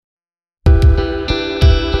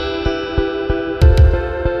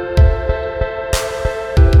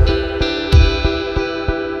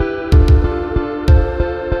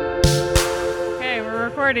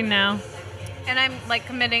recording now. And I'm like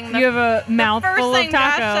committing. You have a mouthful of taco. The first thing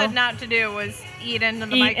Josh said not to do was eat into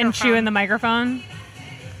the microphone. And chew in the microphone.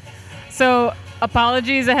 So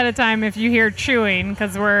apologies ahead of time if you hear chewing,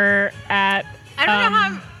 because we're at. I don't know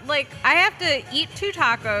how. I have to eat 2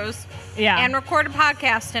 tacos. Yeah. And record a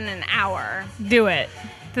podcast in an hour. Do it.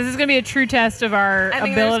 This is going to be a true test of our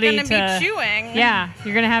ability to. There's going to be chewing. Yeah,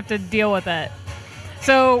 you're going to have to deal with it.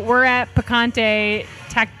 So we're at Picante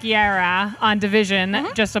Taqueria on Division,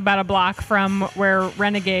 just about a block from where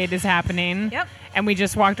Renegade is happening. Yep. And we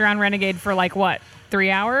just walked around Renegade for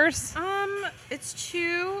 3 hours? It's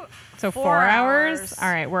 2. So 4 hours? All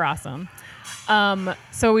right, we're awesome.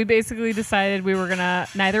 So we basically decided we were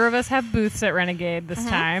neither of us have booths at Renegade this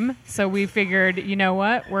time. So we figured, you know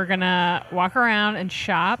what? We're going to walk around and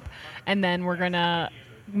shop, and then we're going to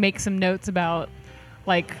make some notes about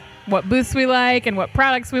what booths we like and what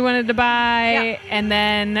products we wanted to buy. Yeah. And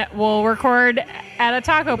then we'll record at a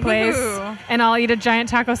taco place and I'll eat a giant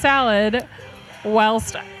taco salad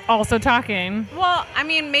whilst also talking. Well, I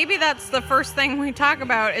mean, maybe that's the first thing we talk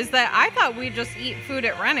about is that I thought we just eat food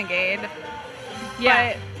at Renegade.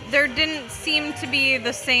 Yeah. But there didn't seem to be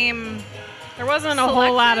the same. There wasn't a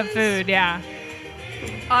whole lot of food, yeah.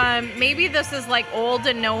 Maybe this is old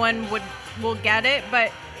and no one will get it,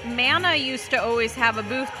 but Manna used to always have a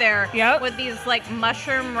booth there with these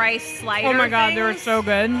mushroom rice slider Oh my God, things. they were so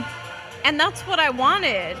good. And that's what I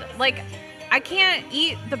wanted. I can't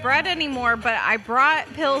eat the bread anymore, but I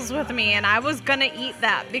brought pills with me, and I was going to eat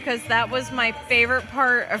that because that was my favorite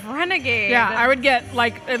part of Renegade. Yeah, I would get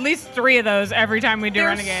at least 3 of those every time we do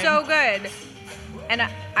Renegade. They're so good. And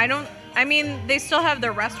I mean, they still have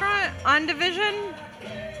their restaurant on Division,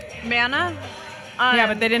 Manna. Yeah,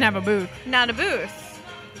 but they didn't have a booth. Not a booth.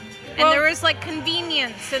 And there was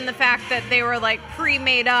convenience in the fact that they were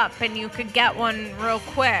pre-made up and you could get one real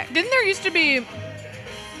quick. Didn't there used to be,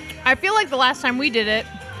 I feel like the last time we did it,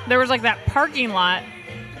 there was that parking lot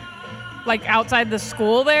outside the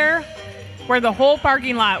school there where the whole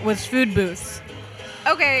parking lot was food booths.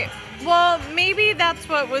 Okay, well maybe that's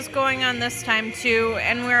what was going on this time too,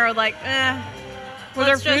 and we were Was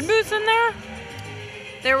there food booths in there?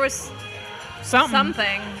 There was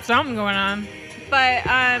something going on. But,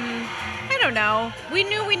 I don't know. We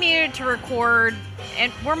knew we needed to record,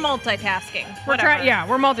 and we're multitasking. We're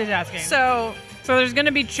multitasking. So there's going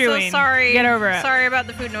to be chewing. So sorry. Get over it. Sorry about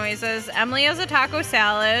the food noises. Emily has a taco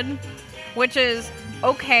salad, which is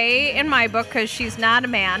okay in my book because she's not a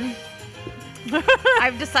man.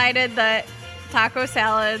 I've decided that taco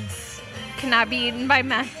salads cannot be eaten by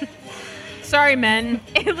men. Sorry, men.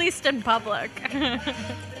 At least in public.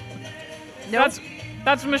 Nope.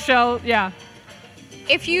 That's Michelle, yeah.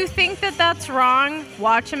 If you think that that's wrong,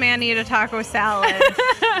 watch a man eat a taco salad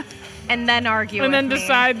and then argue and with then me.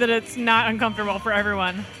 decide that it's not uncomfortable for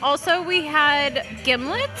everyone. Also, we had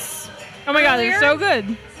gimlets. Oh my God, they're so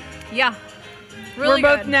good. Yeah. Really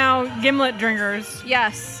We're both now gimlet drinkers.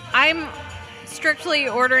 Yes. I'm strictly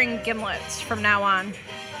ordering gimlets from now on.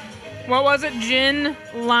 What was it? Gin,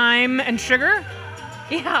 lime, and sugar?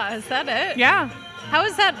 Yeah, is that it? Yeah. How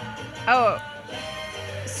is that? Oh.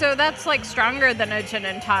 So that's stronger than a gin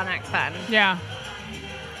and tonic then. Yeah.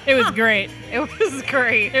 It was great. It was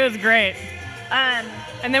great. It was great.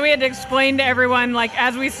 And then we had to explain to everyone,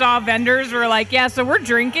 as we saw vendors, we're yeah, so we're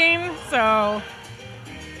drinking. So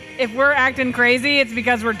if we're acting crazy, it's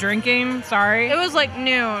because we're drinking. Sorry. It was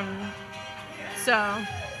noon. So,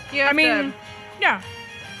 yeah.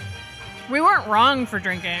 We weren't wrong for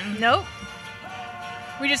drinking. Nope.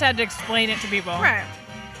 We just had to explain it to people. Right.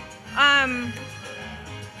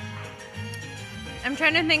 I'm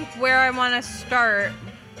trying to think where I want to start.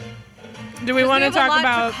 Do we want to talk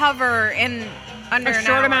about to cover in under a an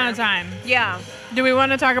short hour. amount of time? Yeah. Do we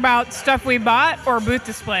want to talk about stuff we bought or booth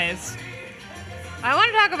displays? I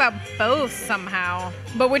want to talk about both somehow.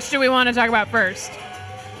 But which do we want to talk about first?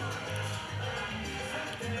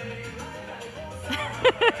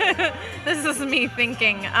 This is me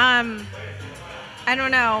thinking. I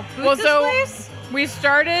don't know. Booth displays? So we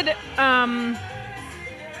started.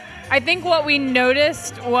 I think what we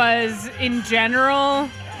noticed was, in general,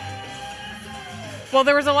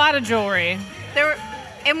 there was a lot of jewelry.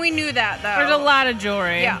 And we knew that, though. There's a lot of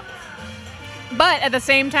jewelry. Yeah. But at the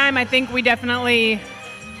same time, I think we definitely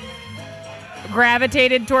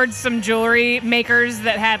gravitated towards some jewelry makers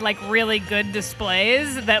that had really good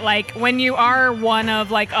displays that when you are one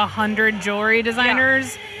of 100 jewelry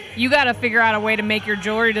designers, you got to figure out a way to make your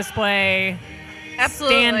jewelry display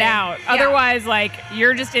stand out. Yeah. Otherwise,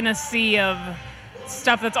 you're just in a sea of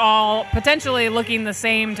stuff that's all potentially looking the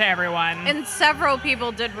same to everyone. And several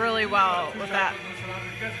people did really well with that.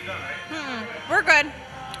 We're good.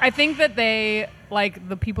 I think that they, like,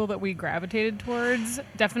 the people that we gravitated towards,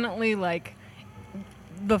 definitely, like,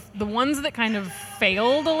 the ones that kind of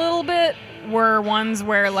failed a little bit were ones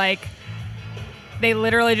where, like, they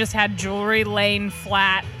literally just had jewelry laying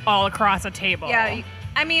flat all across a table. Yeah,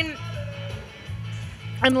 I mean,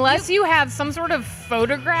 unless you have some sort of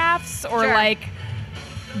photographs or Sure. like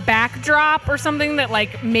backdrop or something that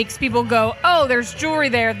like makes people go, oh, there's jewelry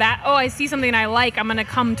there. I see something I like. I'm gonna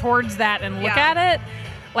come towards that and look Yeah. at it.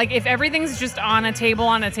 Like if everything's just on a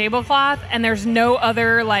tablecloth and there's no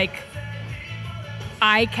other like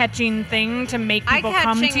eye-catching thing to make people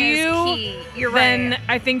come eye-catching to is you, key. You're then right.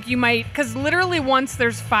 I think you might, because literally once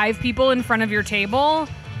there's 5 people in front of your table,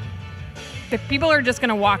 the people are just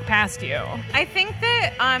gonna walk past you. I think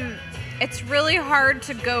that it's really hard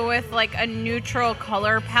to go with like a neutral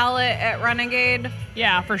color palette at Renegade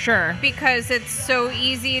Yeah, for sure. because it's so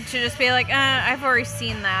easy to just be like, I've already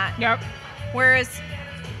seen that. Yep. Whereas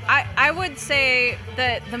I would say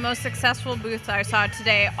that the most successful booths I saw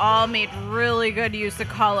today all made really good use of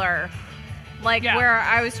color. Like Yeah. where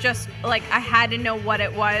I was just like, I had to know what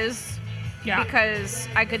it was Yeah. because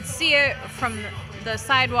I could see it from the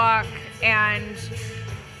sidewalk and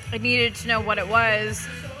I needed to know what it was.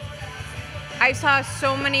 I saw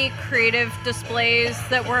so many creative displays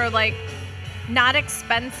that were like not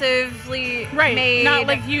expensively Right. made. Not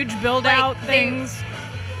like huge build out Like, things.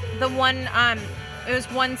 The one, it was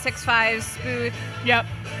 165's booth. Yep.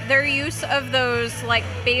 Their use of those like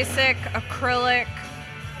basic acrylic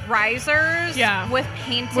risers Yeah. with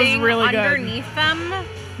painting really good. underneath them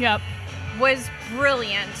Yep. was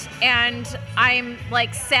brilliant. And I'm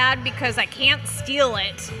like sad because I can't steal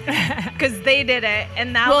it because they did it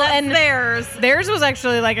and now Well, that's and theirs. Theirs was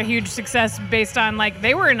actually like a huge success based on like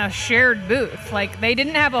they were in a shared booth. Like they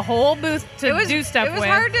didn't have a whole booth to do stuff It was with.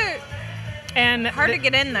 hard and to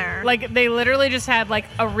get in there. Like they literally just had like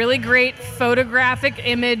a really great photographic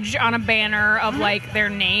image on a banner of like their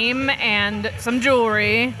name and some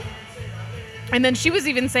jewelry. And then she was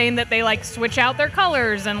even saying that they like switch out their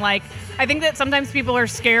colors and like I think that sometimes people are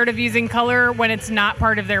scared of using color when it's not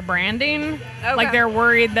part of their branding. Okay. Like they're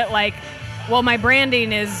worried that like, well, my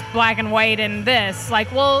branding is black and white and this.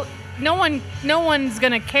 Like, well, no one's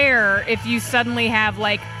gonna care if you suddenly have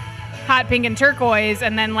like hot pink and turquoise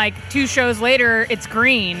and then like 2 shows later it's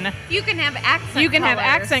green. You can have accent You can have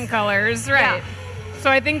colors. accent colors, right? Yeah. So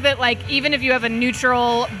I think that like even if you have a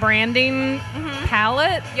neutral branding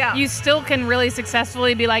palette, Yeah. you still can really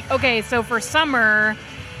successfully be like, okay, so for summer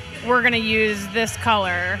we're gonna use this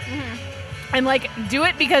color. And like do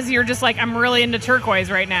it because you're just like, I'm really into turquoise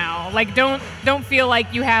right now. Like don't feel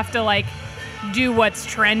like you have to like do what's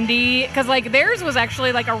trendy, because like theirs was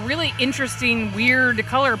actually like a really interesting weird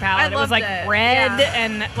color palette. It was loved like it, red yeah.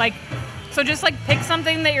 and like, so just like pick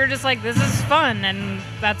something that you're just like, this is fun and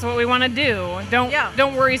that's what we want to do.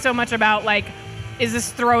 Don't worry so much about like, is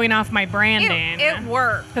this throwing off my branding? It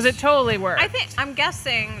worked. Because it totally worked. I'm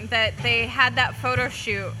guessing that they had that photo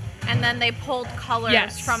shoot and then they pulled colors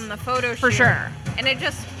Yes. from the photo shoot. For sure. And it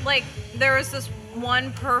just like there was this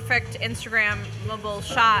one perfect Instagrammable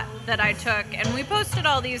shot that I took, and we posted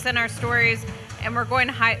all these in our stories, and we're going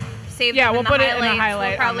to save Yeah, them we'll in the put it highlights. in the highlight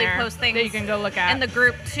We'll probably on there post things that you can go look at in the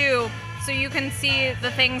group too, so you can see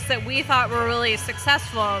the things that we thought were really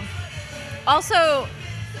successful. Also,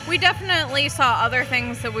 we definitely saw other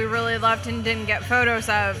things that we really loved and didn't get photos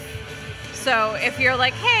of. So if you're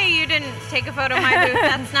like, hey, you didn't take a photo of my booth,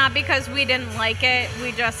 that's not because we didn't like it.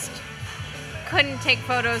 We just couldn't take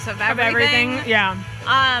photos of everything. Yeah.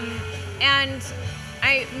 And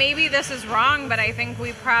maybe this is wrong, but I think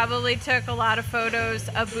we probably took a lot of photos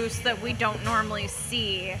of booths that we don't normally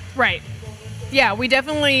see. Right. Yeah, we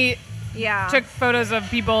definitely Yeah. took photos of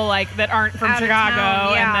people like that aren't from Out of Chicago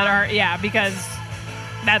town, yeah. and that are because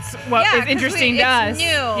that's what Yeah, is 'cause interesting to it's us.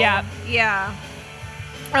 new. Yeah. Yeah.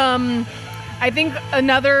 I think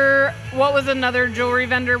what was another jewelry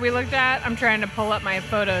vendor we looked at? I'm trying to pull up my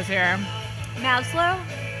photos here. Maslow?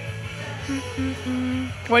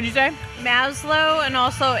 What'd you say? Maslow and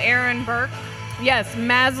also Aaron Burke. Yes,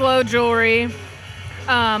 Maslow Jewelry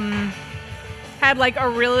had like a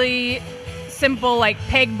really simple like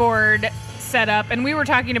pegboard setup, and we were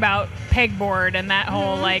talking about pegboard and that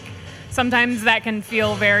whole like sometimes that can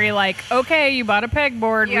feel very like, okay, you bought a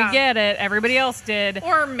pegboard, Yeah. we get it, everybody else did.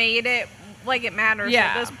 Or made it like it matters Yeah.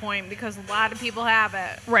 at this point because a lot of people have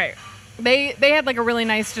it. Right. They had like a really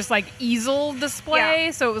nice just like easel display,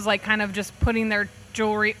 Yeah. so it was like kind of just putting their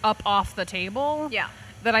jewelry up off the table. Yeah.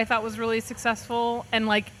 That I thought was really successful, and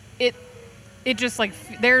like it just like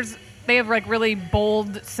they they have like really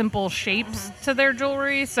bold, simple shapes to their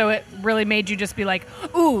jewelry. So it really made you just be like,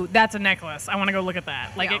 ooh, that's a necklace. I want to go look at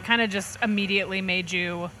that. Like it kind of just immediately made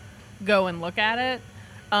you go and look at it.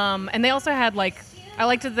 And they also had like, I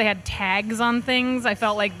liked that they had tags on things. I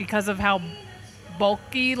felt like because of how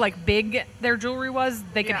bulky, like big their jewelry was,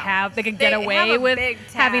 they could get away with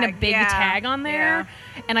having a big tag on there.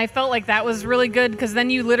 And I felt like that was really good because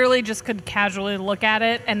then you literally just could casually look at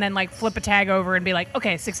it and then like flip a tag over and be like,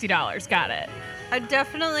 okay, $60, got it. I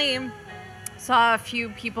definitely saw a few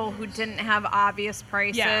people who didn't have obvious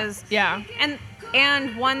prices. Yeah.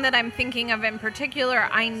 And one that I'm thinking of in particular,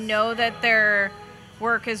 I know that their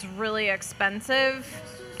work is really expensive.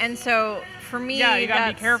 And so for me, you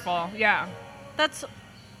gotta be careful. Yeah.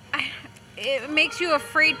 It makes you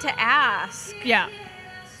afraid to ask. Yeah.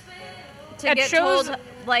 To get told,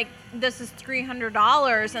 like, this is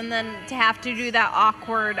 $300, and then to have to do that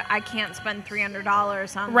awkward, I can't spend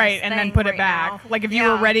 $300 on right, this and thing then put right it back. now. Like if you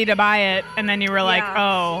were ready to buy it, and then you were like,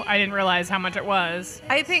 oh, I didn't realize how much it was.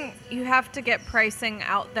 I think you have to get pricing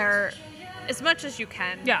out there as much as you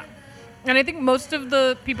can. Yeah. And I think most of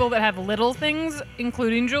the people that have little things,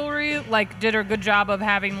 including jewelry, like did a good job of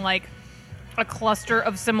having like a cluster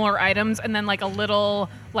of similar items and then like a little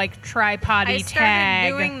like tripod-y tag. I started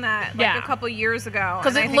doing that like a couple years ago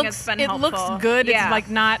because it looks good. It's like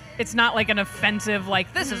it's not like an offensive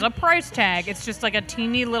like this is a price tag. It's just like a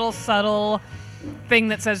teeny little subtle thing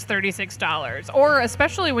that says $36. Or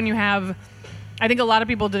especially when you have, I think a lot of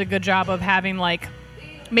people did a good job of having like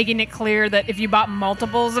making it clear that if you bought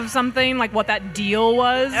multiples of something, like what that deal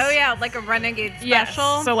was. Oh yeah, like a Renegade special.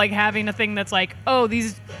 Yes. So like having a thing that's like, oh,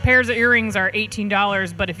 these pairs of earrings are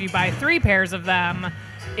 $18, but if you buy 3 pairs of them,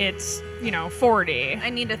 it's, $40. I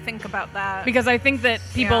need to think about that. Because I think that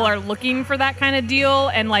people are looking for that kind of deal,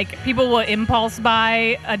 and like people will impulse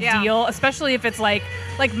buy a deal, especially if it's like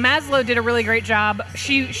Maslow did a really great job.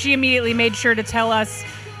 She immediately made sure to tell us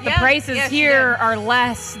the prices here are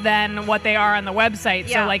less than what they are on the website.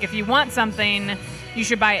 So like if you want something, you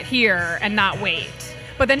should buy it here and not wait.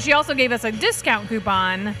 But then she also gave us a discount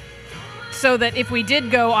coupon so that if we did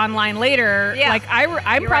go online later, like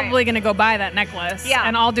I'm probably going to go buy that necklace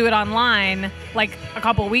and I'll do it online like a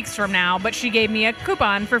couple weeks from now. But she gave me a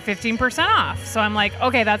coupon for 15% off. So I'm like,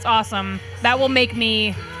 okay, that's awesome. That will make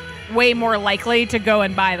me way more likely to go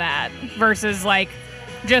and buy that versus like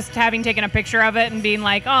just having taken a picture of it and being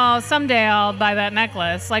like, oh, someday I'll buy that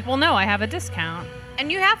necklace. Like, well, no, I have a discount.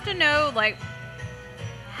 And you have to know, like,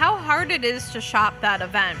 how hard it is to shop that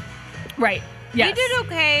event. Right. Yes. We did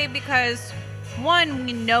okay because, one,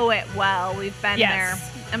 we know it well. We've been there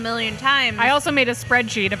a million times. I also made a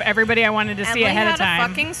spreadsheet of everybody I wanted to see ahead of time.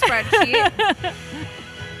 Emily had a fucking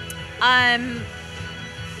spreadsheet.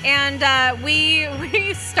 And we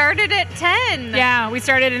started at 10. Yeah, we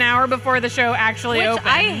started an hour before the show actually opened.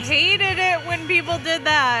 I hated it when people did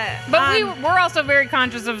that. But we're also very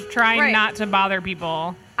conscious of trying not to bother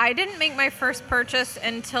people. I didn't make my first purchase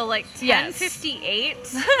until like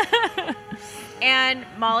 10:58. And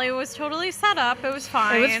Molly was totally set up. It was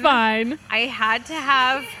fine. It was fine. I had to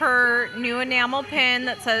have her new enamel pin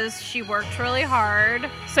that says she worked really hard.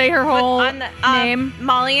 Say her whole name.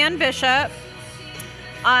 Molly Ann Bishop.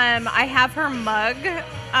 I have her mug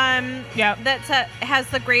that has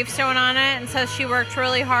the gravestone on it and says she worked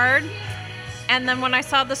really hard. And then when I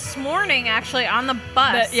saw this morning, actually, on the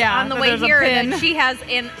bus, on the way here, that she has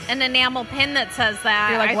an enamel pin that says that.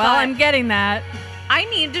 You're like, I'm getting that. I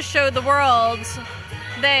need to show the world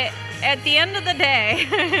that at the end of the day,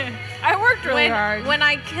 I worked really hard. When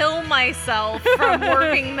I kill myself from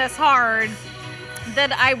working this hard,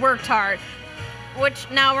 that I worked hard. Which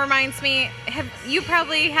now reminds me, you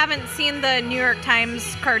probably haven't seen the New York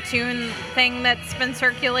Times cartoon thing that's been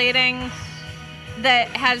circulating that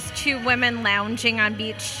has 2 women lounging on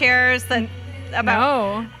beach chairs.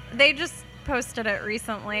 No. They just posted it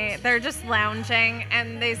recently. They're just lounging,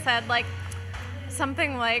 and they said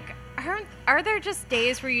something like, are there just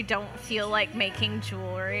days where you don't feel like making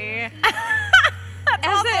jewelry?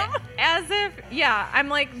 I'm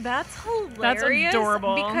like, that's hilarious. That's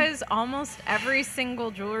adorable. Because almost every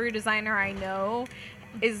single jewelry designer I know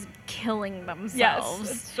is killing themselves.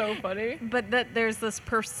 Yes, it's so funny. But that there's this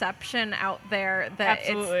perception out there that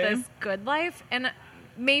it's this good life. And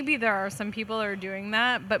maybe there are some people who are doing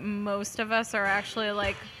that, but most of us are actually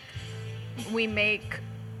like, we make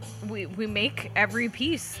every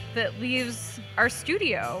piece that leaves our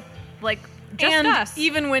studio. Like, Just and us.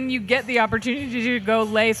 even when you get the opportunity to go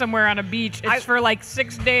lay somewhere on a beach, it's for like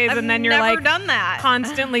 6 days, I've and then you're never like done that.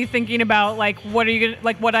 constantly thinking about like what are you gonna,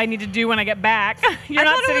 like what I need to do when I get back. You're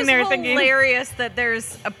not sitting there thinking. Hilarious that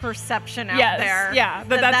there's a perception out Yes, there. yeah,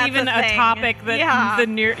 that's even a thing. topic that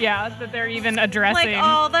Yeah. that they're even addressing. Like,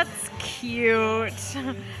 oh, that's cute.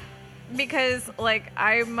 Because like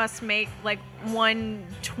I must make like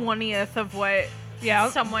 1/20th of what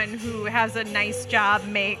someone who has a nice job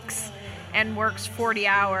makes and works 40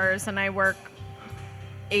 hours, and I work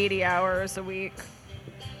 80 hours a week.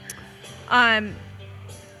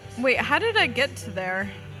 Wait, how did I get to there?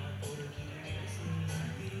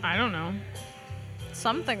 I don't know.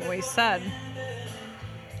 Something we said.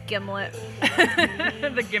 Gimlet.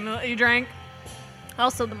 The gimlet you drank.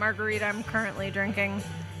 Also the margarita I'm currently drinking.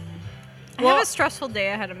 I Well, have a stressful day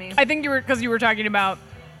ahead of me. I think you were talking about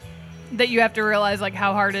that you have to realize like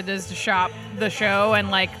how hard it is to shop the show and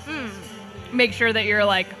like make sure that you're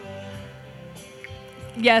like,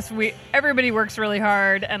 yes, everybody works really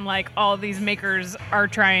hard and like all these makers are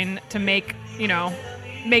trying to make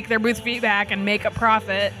their booth feedback and make a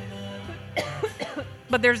profit.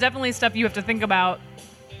 But there's definitely stuff you have to think about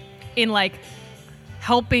in like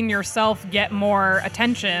helping yourself get more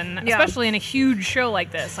attention, especially in a huge show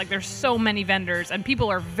like this. Like there's so many vendors and people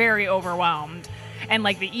are very overwhelmed. And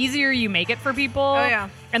like the easier you make it for people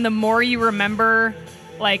and the more you remember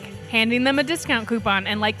like handing them a discount coupon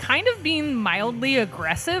and like kind of being mildly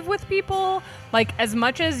aggressive with people, like as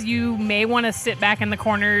much as you may want to sit back in the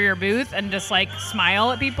corner of your booth and just like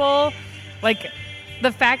smile at people, like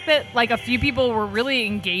the fact that like a few people were really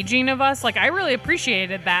engaging of us, like I really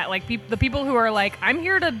appreciated that. Like the people who are like, I'm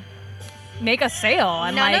here to make a sale,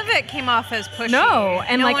 and none like of it came off as pushy. no,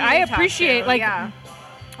 and No like one I we talked appreciate to, like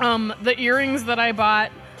the earrings that I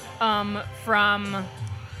bought from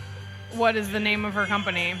what is the name of her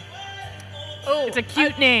company? Oh, It's a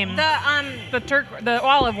cute name. The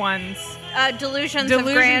olive ones. Delusions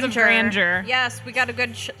Delusions of of Grandeur. Yes, we got a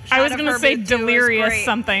good shot. I was going gonna to say delirious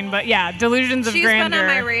something, but yeah, Delusions of Grandeur. She's been on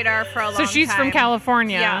my radar for a long So time. she's from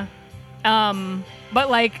California. But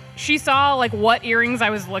like she saw like what earrings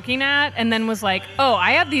I was looking at and then was like, oh,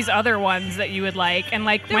 I have these other ones that you would like, and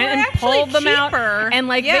like They went were and actually pulled them out, cheaper. and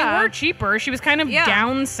like Yeah. they were cheaper. She was kind of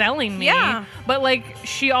down selling me. Yeah. But like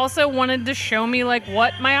she also wanted to show me like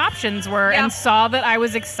what my options were and saw that I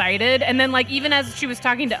was excited. And then like even as she was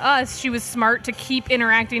talking to us, she was smart to keep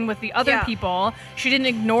interacting with the other people. She didn't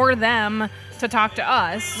ignore them to talk to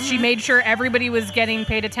us. She made sure everybody was getting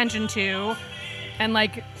paid attention to. And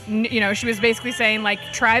like, she was basically saying like,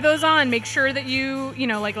 try those on, make sure that you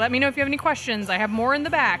like, let me know if you have any questions. I have more in the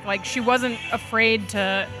back. Like she wasn't afraid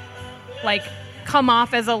to like come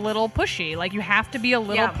off as a little pushy. Like you have to be a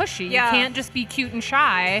little pushy. You can't just be cute and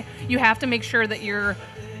shy. You have to make sure that you're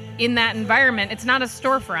in that environment. It's not a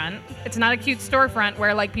storefront. It's not a cute storefront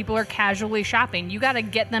where like people are casually shopping. You got to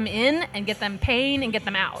get them in and get them paying and get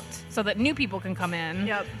them out so that new people can come in.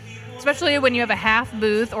 Yep. Especially when you have a half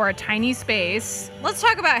booth or a tiny space. Let's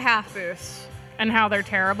talk about half booths. And how they're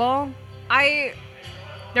terrible. They're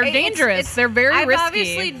It's- dangerous. They're very risky. I've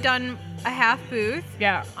obviously done a half booth.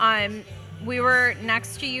 Yeah. We were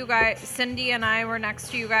next to you guys. Cindy and I were next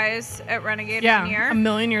to you guys at Renegade Yeah, one year. a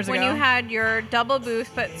million years when ago. you had your double booth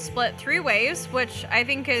but split 3 ways, which I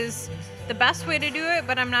think is the best way to do it,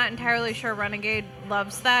 but I'm not entirely sure Renegade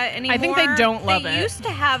loves that anymore. I think they don't love it. They used to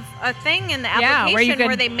have a thing in the application where you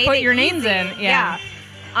could they made put it your names easy. in. Yeah.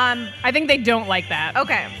 I think they don't like that.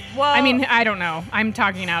 Okay. Well, I mean, I don't know. I'm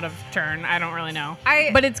talking out of turn. I don't really know.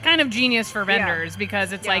 But it's kind of genius for vendors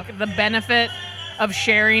because it's like the benefit of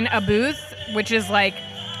sharing a booth, which is like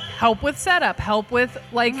help with setup, help with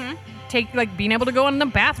like being able to go on the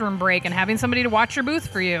bathroom break and having somebody to watch your booth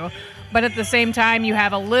for you. But at the same time, you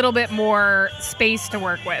have a little bit more space to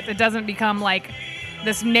work with. It doesn't become like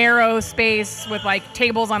this narrow space with like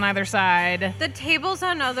tables on either side. The tables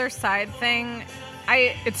on other side thing,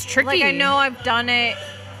 it's tricky. Like I know I've done it,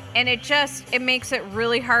 and it makes it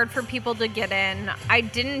really hard for people to get in. I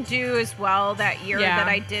didn't do as well that year that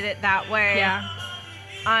I did it that way. Yeah.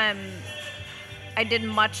 I did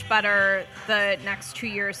much better the next 2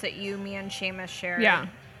 years that me and Seamus shared. Yeah.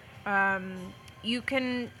 You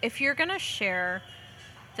can, if you're gonna share,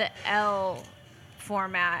 the L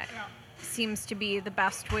format seems to be the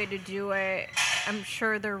best way to do it. I'm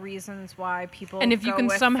sure there are reasons why people. And if you go can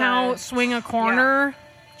with somehow swing a corner,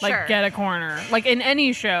 like Sure. get a corner. Like in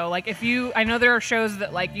any show, like I know there are shows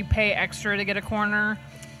that like you pay extra to get a corner.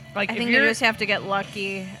 Like I if think you you're just have to get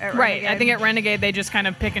lucky at right. Renegade. I think at Renegade they just kind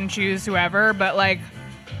of pick and choose whoever, but like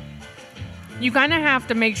you kind of have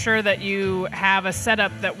to make sure that you have a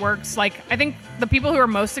setup that works. Like, I think the people who are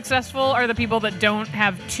most successful are the people that don't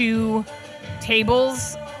have two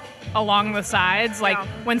tables along the sides. Like,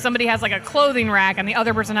 when somebody has like a clothing rack and the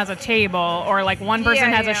other person has a table, or like one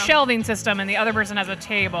person has a shelving system and the other person has a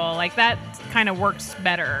table, like that kind of works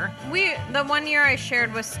better. The one year I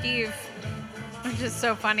shared with Steve, which is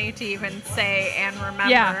so funny to even say and remember.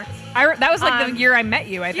 Yeah, that was like the year I met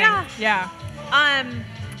you, I think. Yeah.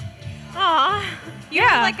 You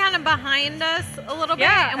were like kind of behind us a little bit,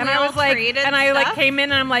 and we I all was like, traded and I stuff. like came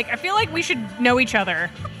in and I'm like, I feel like we should know each other.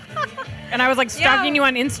 And I was like stalking you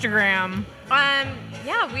on Instagram.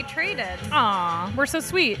 Yeah, we traded. Aw, we're so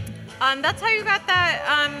sweet. That's how you got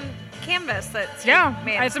that canvas that Steve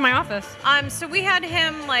made. It's in my office. So we had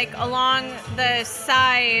him like along the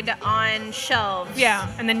side on shelves.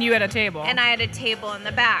 Yeah, and then you had a table. And I had a table in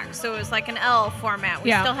the back, so it was like an L format.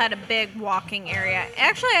 We still had a big walking area.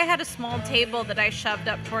 Actually, I had a small table that I shoved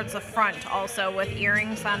up towards the front also with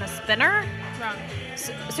earrings on a spinner.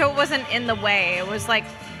 So it wasn't in the way. It was like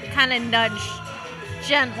kind of nudged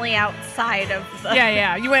gently outside of the...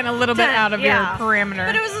 Yeah, you went a little bit out of your parameter.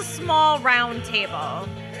 But it was a small round table.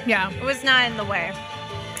 Yeah. It was not in the way.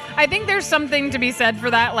 I think there's something to be said for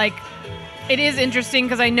that. Like, it is interesting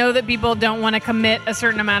because I know that people don't want to commit a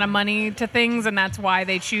certain amount of money to things, and that's why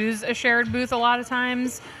they choose a shared booth a lot of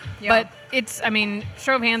times. Yeah. But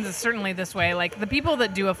show of hands is certainly this way. Like, the people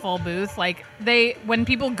that do a full booth, like, when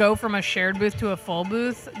people go from a shared booth to a full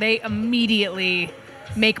booth, they immediately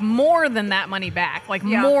make more than that money back. Like,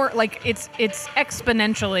 more, like, it's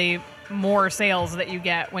exponentially more sales that you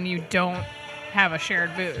get when you don't have a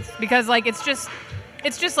shared booth, because like it's just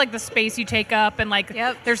like the space you take up, and like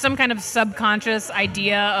there's some kind of subconscious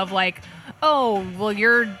idea of like, oh well,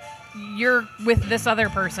 you're with this other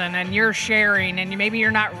person and you're sharing, and maybe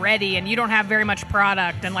you're not ready and you don't have very much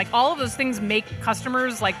product, and like all of those things make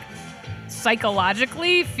customers like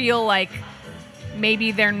psychologically feel like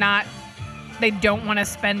maybe they don't want to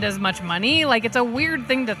spend as much money. Like, it's a weird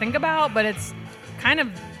thing to think about, but it's kind of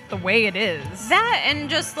the way it is. That, and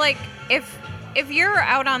just like if you're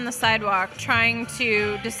out on the sidewalk trying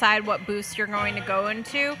to decide what booths you're going to go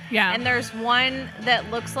into, and there's one that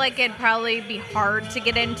looks like it'd probably be hard to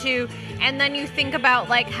get into, and then you think about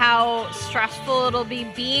like how stressful it'll be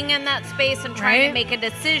being in that space and trying to make a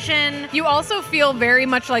decision. You also feel very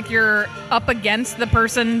much like you're up against the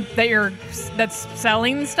person that's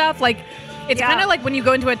selling stuff. Like, it's kind of like when you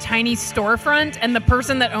go into a tiny storefront and the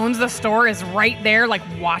person that owns the store is right there, like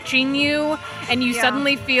watching you, and you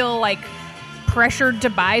suddenly feel like pressured to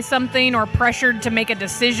buy something, or pressured to make a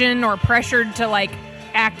decision, or pressured to like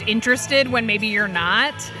act interested when maybe you're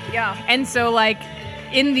not. Yeah. And so like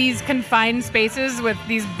in these confined spaces with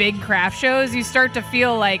these big craft shows, you start to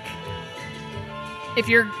feel like if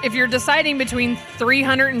you're deciding between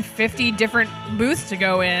 350 different booths to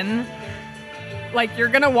go in, like you're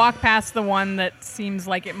gonna walk past the one that seems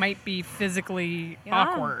like it might be physically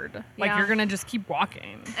awkward. Like you're gonna just keep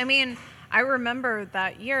walking. I mean, I remember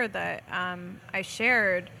that year that I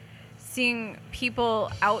shared seeing people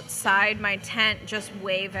outside my tent just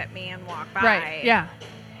wave at me and walk by. Right, yeah.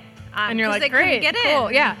 And you're like, great, cool.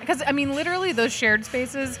 In. Yeah, because, I mean, literally those shared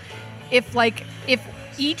spaces, if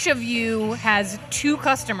each of you has 2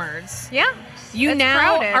 customers, you now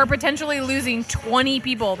crowded. Are potentially losing 20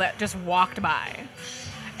 people that just walked by.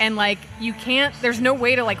 And like, there's no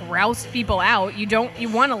way to like rouse people out. You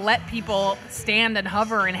want to let people stand and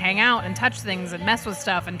hover and hang out and touch things and mess with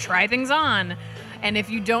stuff and try things on. And if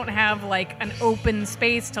you don't have like an open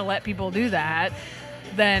space to let people do that,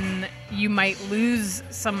 then you might lose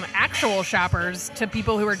some actual shoppers to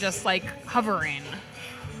people who are just like hovering.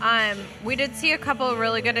 We did see a couple of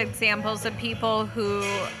really good examples of people who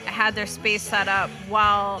had their space set up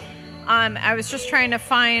while I was just trying to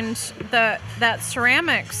find that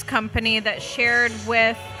ceramics company that shared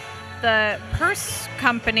with the purse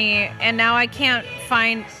company, and now I can't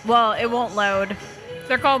find. Well, it won't load.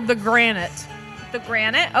 They're called the Granite. The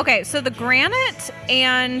Granite. Okay, so the Granite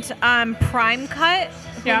and Prime Cut,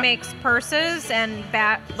 who makes purses and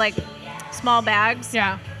like small bags.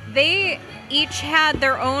 Yeah. They each had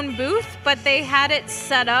their own booth, but they had it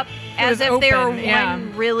set up as if they were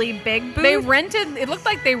one really big booth. It looked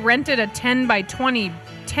like they rented a 10 by 20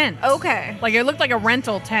 tent. Okay. Like, it looked like a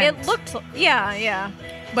rental tent. It looked, yeah.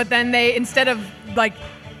 But then they, instead of like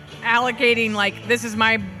allocating like, this is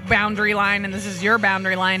my boundary line and this is your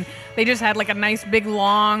boundary line, they just had like a nice big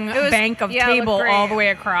long bank of table all the way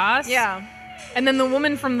across. Yeah. And then the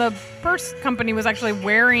woman from the purse company was actually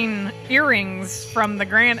wearing earrings from the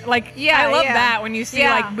Granite. Like, I love that when you see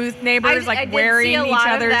like booth neighbors like wearing each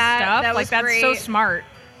other's stuff. Like, that's great. So smart.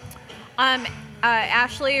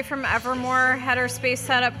 Ashley from Evermore had her space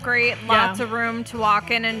set up great. Lots of room to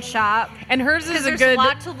walk in and shop. And hers is a there's good. a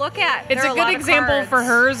lot to look at. It's There a are good lot of example cards. for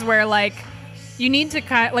hers where like you need to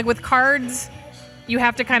like with cards, you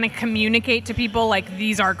have to kind of communicate to people like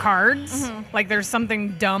these are cards. Mm-hmm. Like there's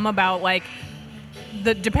something dumb about like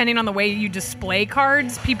depending on the way you display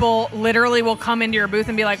cards, people literally will come into your booth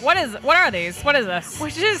and be like, what are these? What is this?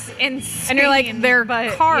 Which is insane. And you're like, they're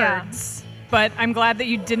but, cards. But I'm glad that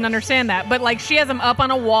you didn't understand that. But like she has them up on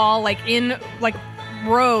a wall, like in like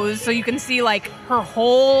rows, so you can see like her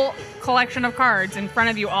whole collection of cards in front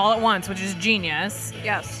of you all at once, which is genius.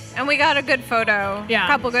 Yes. And we got a good photo. Yeah. A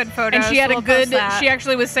couple good photos. And she had We'll a good. post that. She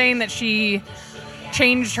actually was saying that she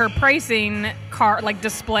changed her pricing card like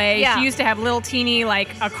display. Yeah. She used to have little teeny like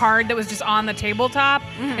a card that was just on the tabletop,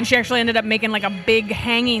 and she actually ended up making like a big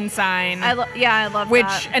hanging sign. I love which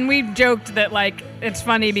that. and we joked that like it's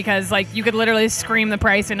funny because like you could literally scream the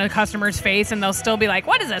price in a customer's face and they'll still be like,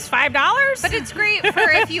 what is this, $5? But it's great for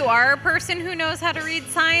if you are a person who knows how to read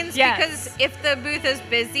signs, Yes. because if the booth is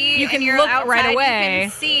busy You can and you're look outside, right away. you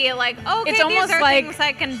can see like, okay, It's these almost are like- things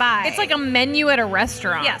I can buy. It's like a menu at a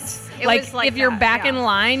restaurant. Yes, it Like, was like if you're that, back yeah. in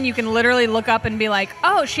line, you can literally look up and be like,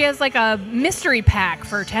 oh, she has like a mystery pack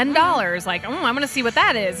for $10. Like, I'm going to see what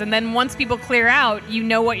that is. And then once people clear out, you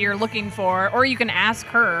know what you're looking for, or you can ask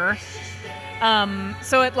her.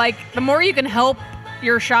 So it like the more you can help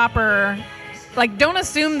your shopper, like don't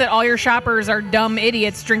assume that all your shoppers are dumb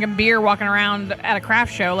idiots drinking beer walking around at a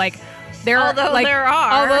craft show. Like Although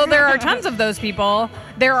there are tons of those people,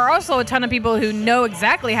 there are also a ton of people who know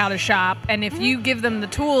exactly how to shop, and if you give them the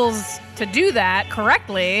tools to do that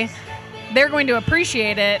correctly, they're going to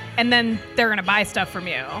appreciate it, and then they're going to buy stuff from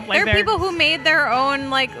you. Like there are people who made their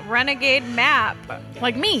own like renegade map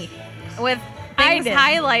like me. with I things did.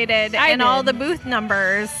 highlighted I and all did. the booth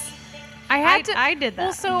numbers. I did that.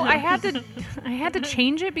 Well, so I had to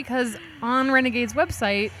change it because on Renegade's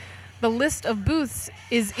website, the list of booths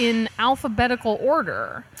is in alphabetical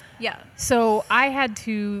order. Yeah. So I had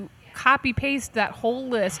to copy paste that whole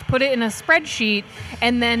list, put it in a spreadsheet,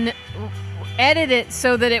 and then edit it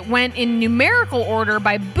so that it went in numerical order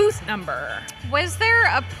by booth number. Was there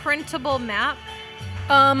a printable map?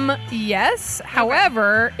 Yes.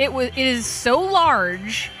 However, it is so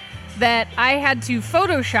large that I had to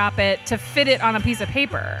Photoshop it to fit it on a piece of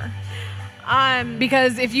paper.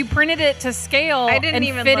 Because if you printed it to scale I didn't and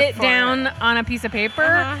even fit look it for down it. on a piece of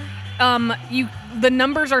paper, the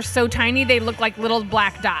numbers are so tiny they look like little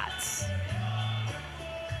black dots.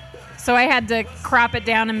 So I had to crop it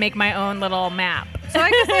down and make my own little map. So I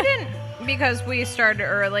guess I didn't, because we started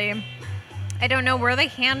early. I don't know, were they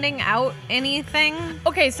handing out anything?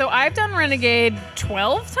 Okay, so I've done Renegade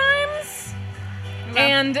 12 times,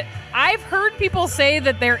 and I've heard people say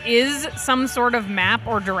that there is some sort of map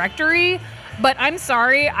or directory, but I'm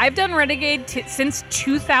sorry, I've done Renegade since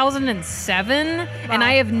 2007, and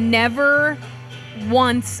I have never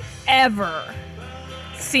once ever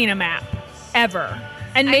seen a map, ever.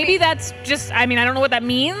 And maybe that's just, I don't know what that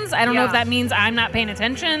means. I don't know if that means I'm not paying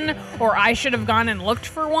attention or I should have gone and looked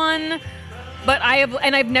for one. But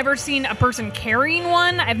I've never seen a person carrying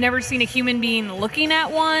one. I've never seen a human being looking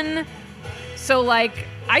at one. So like,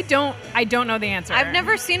 I don't know the answer. I've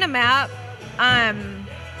never seen a map.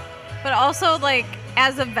 But also like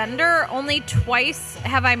as a vendor, only twice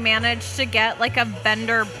have I managed to get like a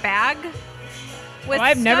vendor bag. With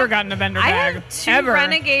I've never stuff. gotten a vendor I bag. have 2 ever.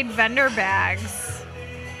 Renegade vendor bags.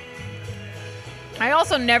 I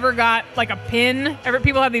also never got like a pin.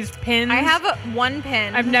 People have these pins. I have one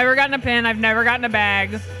pin. I've never gotten a pin. I've never gotten a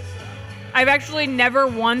bag. I've actually never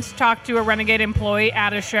once talked to a Renegade employee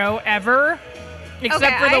at a show ever,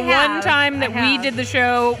 except for the one time that we did the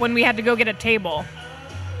show when we had to go get a table.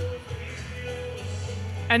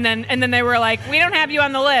 And then they were like, "We don't have you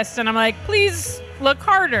on the list," and I'm like, "Please look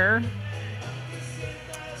harder."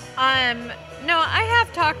 No, I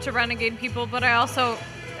have talked to Renegade people, but I also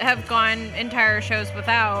have gone entire shows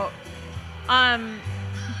without.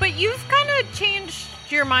 But you've kind of changed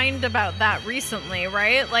your mind about that recently,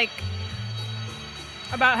 right? Like,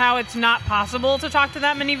 About how it's not possible to talk to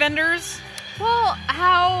that many vendors. well,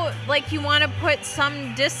 how, like, you want to put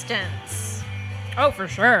some distance, Oh, for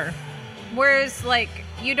sure. whereas, like,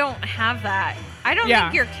 you don't have that. I don't Yeah.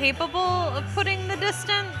 think you're capable of putting the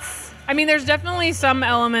distance. I mean, there's definitely some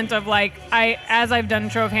element of like as I've done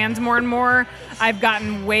Show of Hands more and more, I've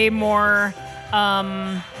gotten way more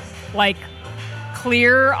like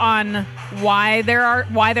clear on why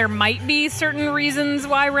there might be certain reasons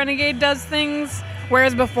why Renegade does things.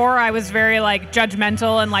 Whereas before I was very like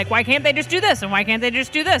judgmental and like, why can't they just do this? And why can't they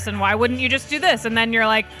just do this? And why wouldn't you just do this? And then you're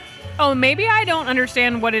like, oh, maybe I don't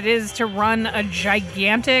understand what it is to run a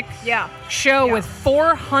gigantic show with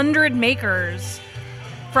 400 makers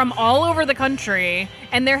from all over the country,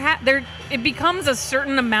 and it becomes a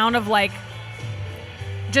certain amount of like,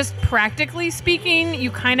 just practically speaking, you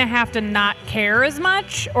kind of have to not care as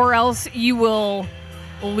much, or else you will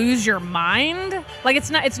lose your mind. Like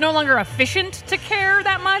it's no longer efficient to care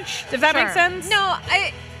that much. If that makes sense? No,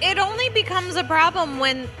 it only becomes a problem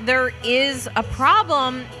when there is a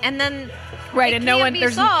problem, and then and no one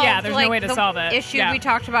there's solved. There's no way to solve it. Issue we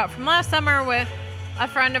talked about from last summer with a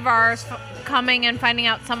friend of ours coming and finding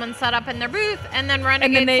out someone set up in their booth, and then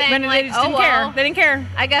Renegade saying like, just didn't care. They didn't care.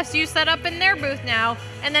 I guess you set up in their booth now,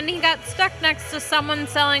 and then he got stuck next to someone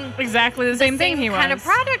selling exactly the same thing he was. kind of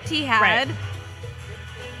product he had. Right.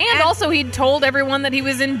 And also, he'd told everyone that he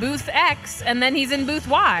was in booth X, and then he's in booth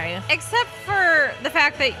Y. Except for the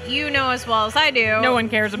fact that you know as well as I do. No one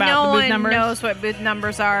cares about the booth numbers. No one knows what booth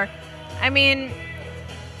numbers are. I mean,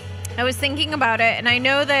 I was thinking about it, and I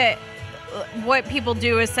know that what people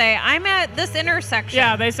do is say, I'm at this intersection.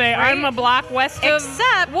 Yeah, they say, right? I'm a block west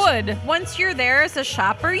of Wood. Once you're there as a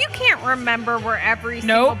shopper, you can't rember where every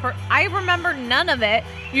single I remember none of it.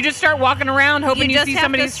 You just start walking around hoping you see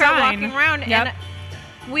somebody's sign. You just have to start walking around. Yep. And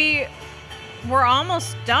we were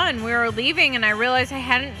almost done. We were leaving, and I realized I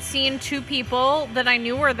hadn't seen two people that I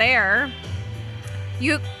knew were there.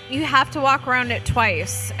 You have to walk around it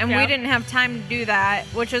twice, and we didn't have time to do that,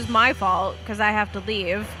 which is my fault because I have to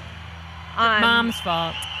leave. Mom's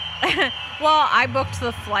fault. Well, I booked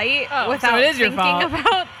the flight without thinking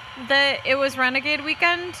about that it was Renegade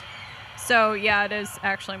weekend. So, yeah, it is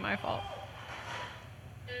actually my fault.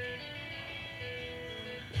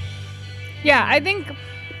 Yeah, I think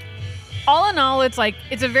all in all, it's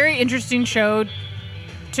a very interesting show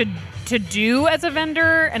to do as a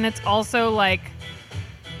vendor, and it's also like,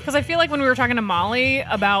 because I feel like when we were talking to Molly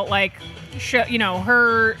about like,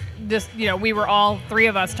 we were all three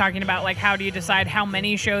of us talking about like, how do you decide how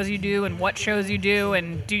many shows you do and what shows you do,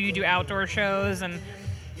 and do you do outdoor shows? And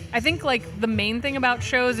I think like the main thing about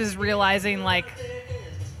shows is realizing like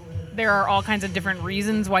there are all kinds of different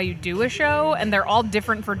reasons why you do a show, and they're all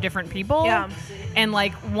different for different people. Yeah. And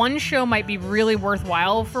like one show might be really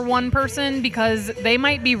worthwhile for one person because they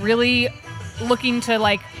might be really looking to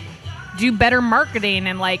like do better marketing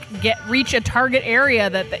and like reach a target area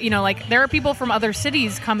that, like there are people from other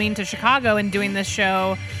cities coming to Chicago and doing this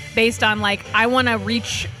show based on like, I want to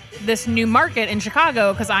reach this new market in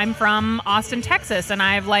Chicago because I'm from Austin, Texas, and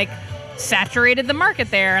I've like saturated the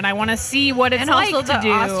market there, and I want to see what it's like to do. And also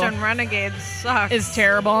the Austin Renegades sucks. Is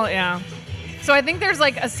terrible, yeah. So I think there's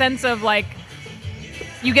like a sense of like,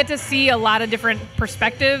 you get to see a lot of different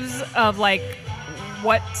perspectives of like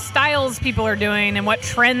what styles people are doing and what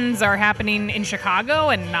trends are happening in Chicago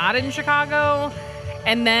and not in Chicago.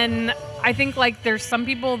 And then I think like there's some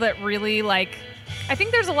people that really like, I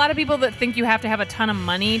think there's a lot of people that think you have to have a ton of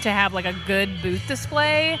money to have like a good booth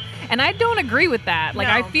display. And I don't agree with that. Like,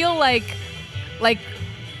 I feel like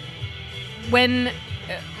when,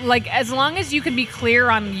 like, as long as you can be clear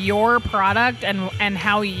on your product and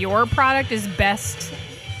how your product is best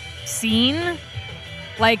seen,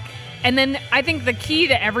 like, and then I think the key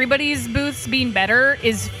to everybody's booths being better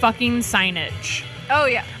is fucking signage. Oh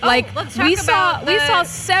yeah. Like let's talk we about saw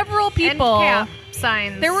several people. End cap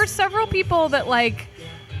signs. There were several people that like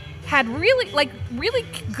had really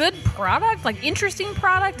good product, like interesting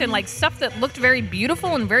product, and like stuff that looked very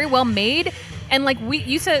beautiful and very well made. And like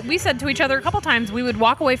we said to each other a couple times, we would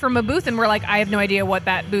walk away from a booth and we're like, I have no idea what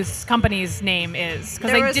that booth's company's name is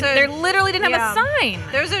because they literally didn't have a sign.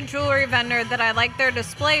 There's a jewelry vendor that I like their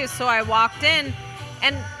displays, so I walked in,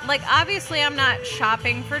 and like obviously I'm not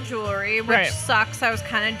shopping for jewelry, which sucks. I was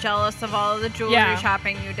kind of jealous of all of the jewelry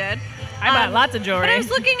shopping you did. I bought lots of jewelry. But I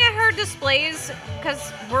was looking at her displays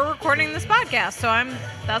because we're recording this podcast, so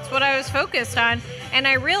that's what I was focused on, and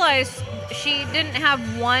I realized she didn't have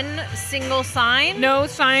one single sign. No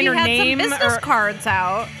sign or name. She had some business cards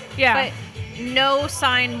out. Yeah. But no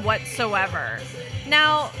sign whatsoever.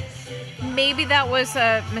 Now, maybe that was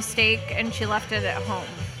a mistake and she left it at home.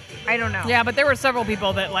 I don't know. Yeah, but there were several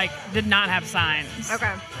people that like did not have signs.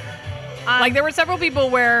 Okay. Like there were several people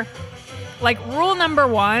where, like, rule number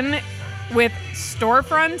one with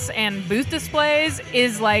storefronts and booth displays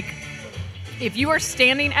is like, if you are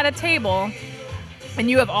standing at a table and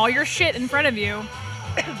you have all your shit in front of you,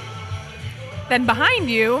 then behind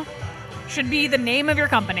you should be the name of your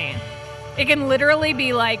company. It can literally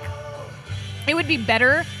be like, it would be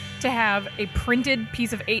better to have a printed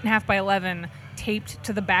piece of 8.5 by 11 taped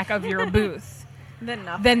to the back of your booth than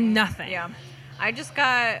nothing. than nothing. Yeah. I just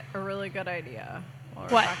got a really good idea while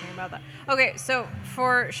we're What? talking about that. Okay, so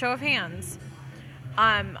for show of hands,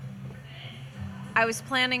 I was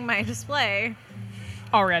planning my display.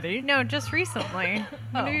 Already? No, just recently.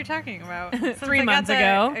 What Oh. are you talking about? Since 3 I got months the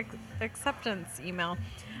ago. Acceptance email.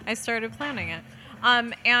 I started planning it.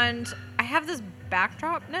 And I have this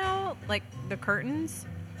backdrop now, like the curtains,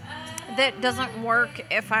 that doesn't work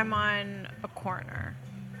if I'm on a corner.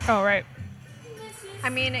 Oh, right. I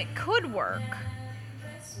mean, it could work,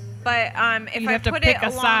 but if You'd I have to put pick it a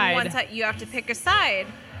along side. one side, you have to pick a side.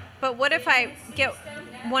 But what if I get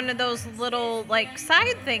one of those little like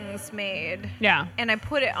side things made? Yeah. And I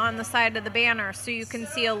put it on the side of the banner so you can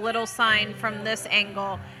see a little sign from this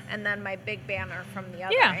angle and then my big banner from the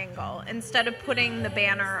other Yeah. angle instead of putting the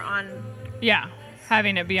banner on. Yeah.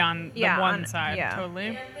 Having it be on the Yeah, one on- side. yeah. Totally.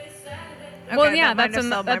 Okay, Well, yeah, that might that's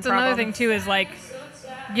have solved my that's another problem. thing too, is like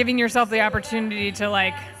giving yourself the opportunity to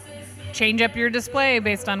like change up your display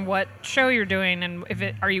based on what show you're doing, and if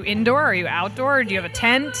it are you indoor, are you outdoor, do you have a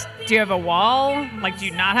tent, do you have a wall, like do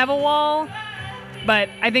you not have a wall? But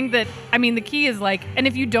I think that, I mean, the key is like, and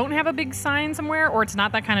if you don't have a big sign somewhere or it's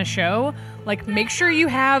not that kind of show, like make sure you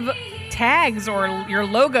have tags or your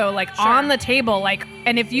logo like Sure. on the table, like,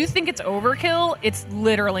 and if you think it's overkill, it's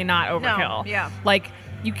literally not overkill. yeah. Like,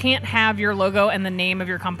 you can't have your logo and the name of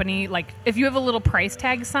your company. Like, if you have a little price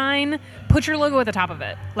tag sign, put your logo at the top of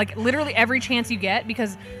it. Like, literally every chance you get,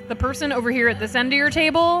 because the person over here at this end of your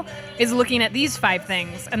table is looking at these 5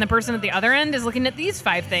 things, and the person at the other end is looking at these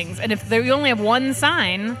 5 things. And if you only have one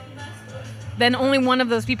sign, then only one of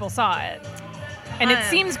those people saw it. And it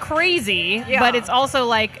seems crazy, Yeah. but it's also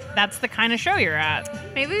like, that's the kind of show you're at.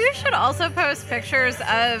 Maybe we should also post pictures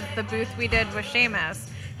of the booth we did with Seamus,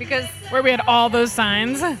 because Where we had all those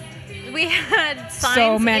signs. we had signs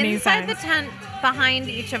So many inside signs. the tent behind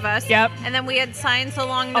each of us. Yep. And then we had signs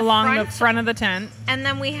along the Along front. the front of the tent. And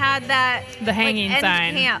then we had that The hanging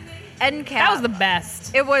sign. End cap. That was the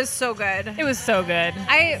best. It was so good. It was so good.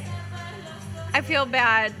 I feel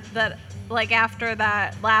bad that like after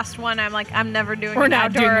that last one, I'm like, I'm never doing We're an not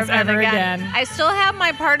outdoor doing this event ever again. again. I still have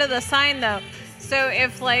my part of the sign though. So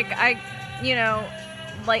if like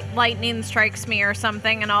like lightning strikes me or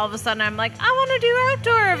something, and all of a sudden I'm like, I want to do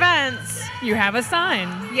outdoor events. You have a sign.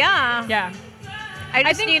 Yeah. Yeah. I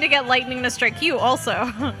just need to get lightning to strike you also.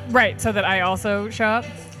 Right, so that I also show up.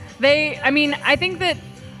 I think that,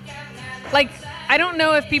 like, I don't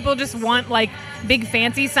know if people just want, like, big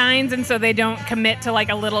fancy signs and so they don't commit to, like,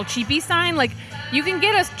 a little cheapy sign. Like, you can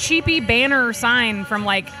get a cheapy banner sign from,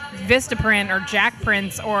 like, Vistaprint or Jack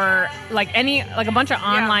Prints or, like, a bunch of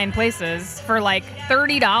online places for, like,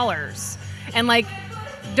 $30. And, like,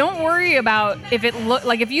 don't worry about if it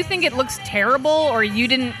if you think it looks terrible or you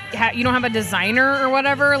don't have a designer or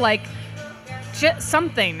whatever, like, just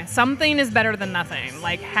something is better than nothing.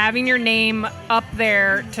 Like, having your name up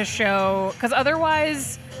there to show, because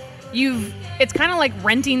otherwise it's kind of like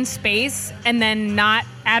renting space and then not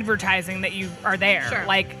advertising that you are there. Sure.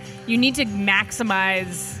 Like, you need to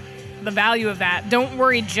maximize the value of that. Don't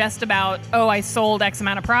worry just about, oh, I sold X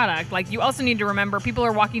amount of product. Like, you also need to remember people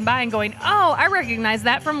are walking by and going, oh, I recognize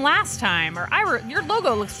that from last time, or your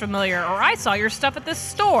logo looks familiar, or I saw your stuff at this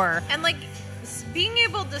store. And like being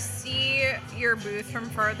able to see your booth from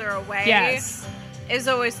further away Yes. is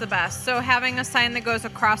always the best. So having a sign that goes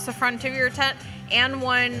across the front of your tent and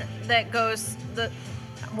one that goes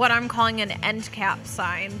what I'm calling an end cap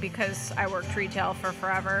sign, because I worked retail for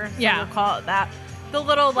forever. So Yeah. we'll call it that. The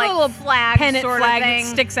little Little flag pennant sort flag of thing.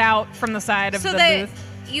 that sticks out from the side of so the that booth.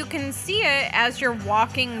 you can see it as you're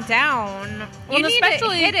walking down. Well, You need to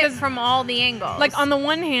especially hit it 'cause, from all the angles. Like, on the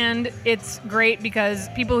one hand, it's great because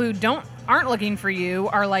people who aren't looking for you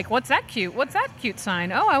are like, what's that cute? What's that cute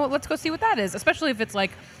sign? Oh, let's go see what that is. Especially if it's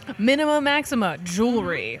like Minima Maxima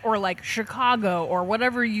jewelry or like Chicago or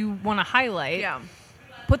whatever you want to highlight. yeah.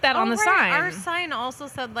 Put that on the right. sign. Our sign also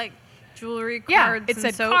said like jewelry, Yeah, cards, it and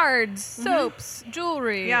said soap. cards, soaps,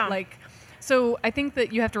 jewelry. Yeah. Like, so I think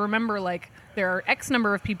that you have to remember, like, there are X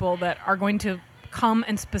number of people that are going to come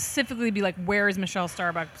and specifically be like, where is Michelle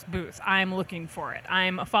Starbuck's booth? I'm looking for it.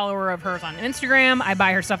 I'm a follower of hers on Instagram. I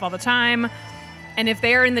buy her stuff all the time. And if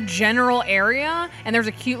they are in the general area and there's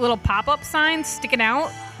a cute little pop-up sign sticking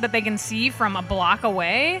out that they can see from a block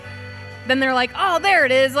away, then they're like, oh, there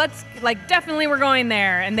it is. Let's, like, definitely we're going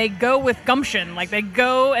there. And they go with gumption. Like, they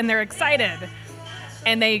go and they're excited.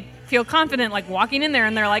 And they feel confident, like, walking in there,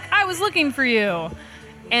 and they're like, I was looking for you.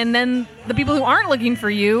 And then the people who aren't looking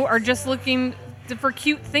for you are just looking for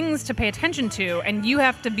cute things to pay attention to. And you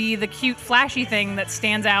have to be the cute, flashy thing that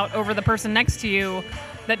stands out over the person next to you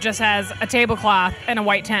that just has a tablecloth and a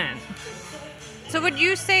white tent. So would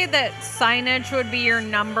you say that signage would be your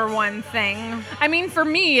number one thing? I mean, for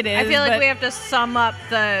me it is. I feel like we have to sum up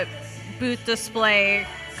the booth display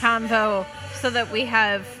convo so that we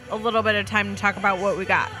have a little bit of time to talk about what we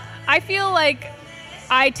got. I feel like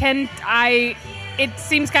it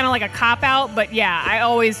seems kind of like a cop-out, but yeah, I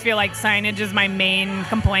always feel like signage is my main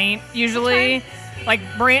complaint, usually.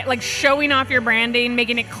 Okay. Like showing off your branding,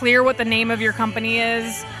 making it clear what the name of your company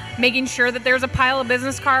is, making sure that there's a pile of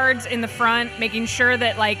business cards in the front, making sure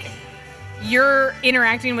that, like, you're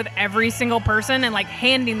interacting with every single person and, like,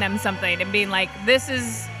 handing them something and being like,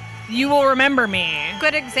 you will remember me.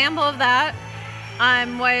 Good example of that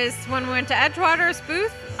was when we went to Edgewater's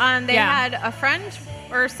booth. They had a friend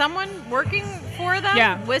or someone working for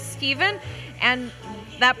them with Steven, and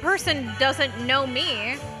that person doesn't know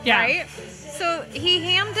me, right? So he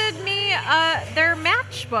handed me their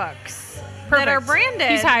matchbooks that are branded.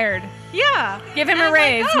 He's hired. Yeah. Give him a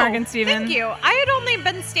raise, Mark and Steven. Thank you. I had only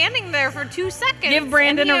been standing there for 2 seconds. Give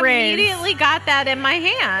Brandon and a raise. Immediately got that in my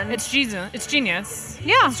hand. It's genius.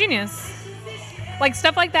 Yeah. It's genius. Like,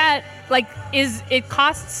 stuff like that, like, it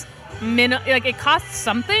costs it costs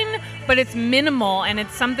something, but it's minimal, and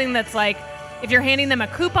it's something that's like, if you're handing them a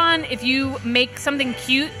coupon, if you make something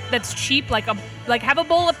cute that's cheap, like have a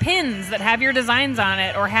bowl of pins that have your designs on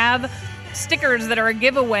it, or have stickers that are a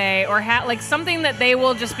giveaway, or like something that they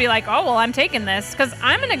will just be like, oh, well, I'm taking this because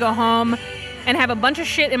I'm going to go home and have a bunch of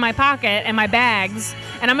shit in my pocket and my bags,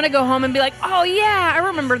 and I'm going to go home and be like, oh, yeah, I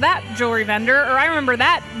remember that jewelry vendor, or I remember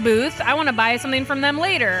that booth. I want to buy something from them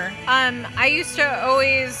later. I used to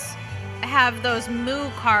always have those Moo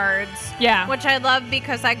cards, which I love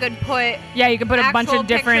because I could put you could put a bunch of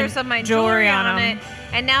different pictures of my jewelry on it,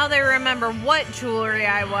 and now they remember what jewelry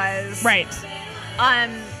I was. Right.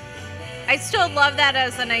 I still love that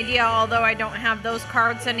as an idea, although I don't have those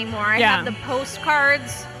cards anymore. I have the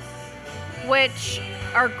postcards, which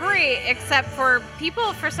are great, except for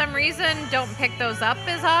people for some reason don't pick those up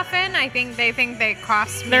as often. I think they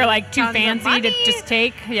cost me. They're like too tons of fancy money. to just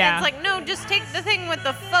take. Yeah. It's like, no, just take the thing with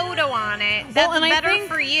the photo on it. That's better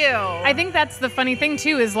for you. I think that's the funny thing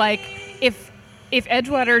too, is like, if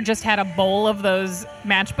Edgewater just had a bowl of those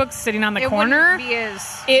matchbooks sitting on the corner,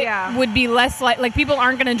 would be less like people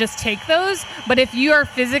aren't going to just take those. But if you are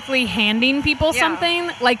physically handing people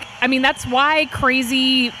something, like, I mean, that's why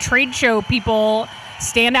crazy trade show people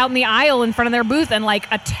stand out in the aisle in front of their booth and,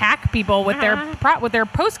 like, attack people with their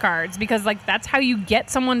postcards, because, like, that's how you get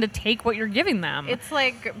someone to take what you're giving them. It's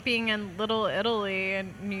like being in Little Italy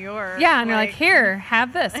in New York. Yeah, and you're like, here,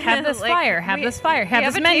 have this like, flyer, have this flyer,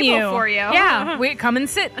 have this menu table for you. Yeah, come and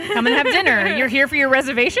sit, come and have dinner. You're here for your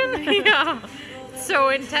reservation. Yeah, so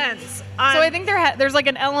intense. So I think there's like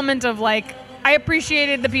an element of, like, I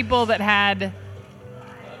appreciated the people that had,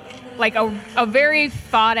 like, a very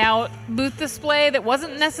thought out booth display that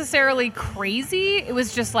wasn't necessarily crazy. It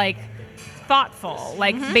was just, like, thoughtful,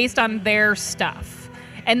 like, based on their stuff.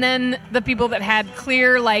 And then the people that had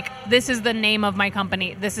clear, like, this is the name of my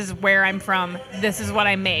company, this is where I'm from, this is what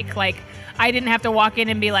I make. Like, I didn't have to walk in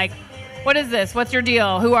and be like, what is this? What's your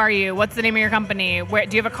deal? Who are you? What's the name of your company? Where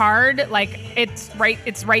do you have a card? Like, it's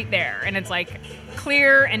right there. And it's, like,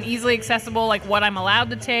 clear and easily accessible, like, what I'm allowed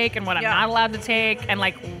to take and what I'm not allowed to take, and,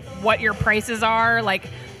 like, what your prices are. Like,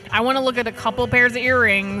 I want to look at a couple pairs of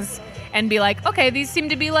earrings and be like, okay, these seem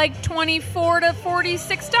to be like $24 to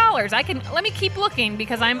 $46. Let me keep looking,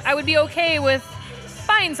 because I would be okay with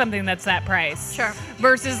buying something that's that price. Sure.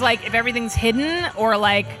 Versus, like, if everything's hidden, or,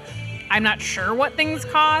 like, I'm not sure what things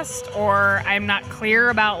cost, or I'm not clear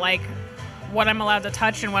about, like, what I'm allowed to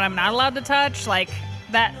touch and what I'm not allowed to touch, like,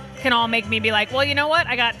 that can all make me be like, well, you know what?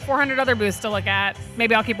 I got 400 other booths to look at.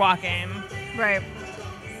 Maybe I'll keep walking. Right.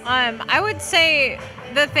 I would say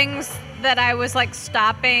the things that I was, like,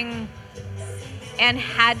 stopping and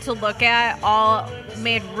had to look at all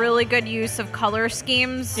made really good use of color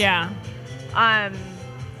schemes. Yeah.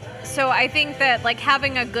 So I think that, like,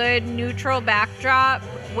 having a good neutral backdrop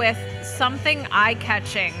with something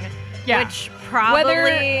eye-catching, which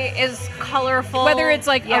probably is colorful. Whether it's,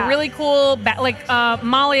 like, a really cool,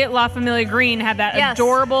 Molly at La Familia Green had that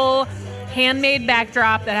adorable handmade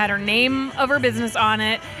backdrop that had her name of her business on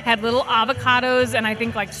it, had little avocados and I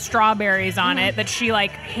think, like, strawberries on it that she,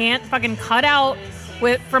 like, hand fucking cut out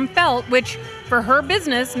from felt, which for her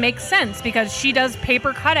business makes sense because she does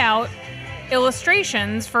paper cutout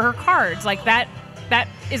illustrations for her cards. Like, that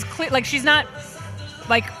is clear. Like, she's not,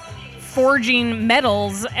 like, forging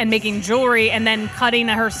metals and making jewelry and then cutting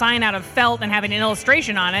her sign out of felt and having an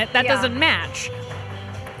illustration on it. That doesn't match.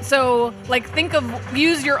 So, like,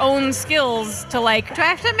 use your own skills to, like... Do I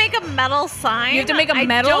have to make a metal sign? You have to make a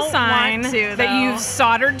metal sign that you've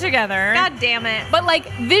soldered together. God damn it. But,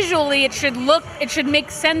 like, visually, it should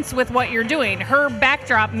make sense with what you're doing. Her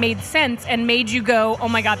backdrop made sense and made you go, oh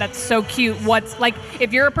my God, that's so cute.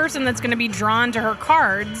 If you're a person that's going to be drawn to her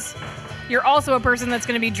cards, you're also a person that's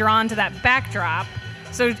going to be drawn to that backdrop.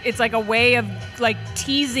 So it's like a way of like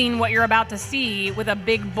teasing what you're about to see with a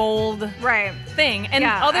big, bold thing. And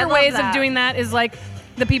other ways of doing that is like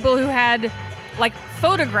the people who had like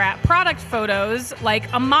product photos,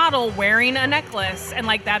 like a model wearing a necklace, and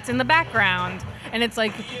like that's in the background. And it's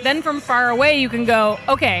like, then from far away you can go,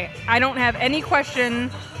 okay, I don't have any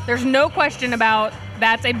question. There's no question about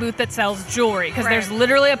that's a booth that sells jewelry, because there's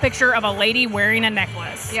literally a picture of a lady wearing a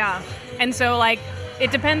necklace. Yeah. And so like, it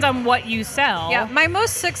depends on what you sell. Yeah, my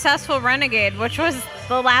most successful Renegade, which was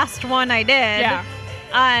the last one I did. Yeah.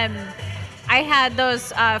 I had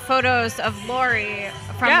those photos of Lori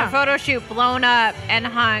from the photo shoot blown up and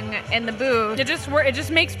hung in the booth. It just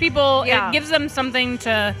makes people. Yeah. It gives them something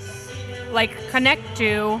to like connect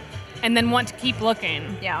to, and then want to keep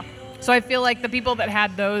looking. Yeah. So I feel like the people that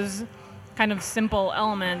had those kind of simple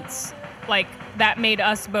elements, like that made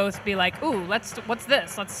us both be like, ooh, what's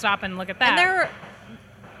this? Let's stop and look at that. And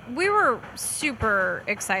we were super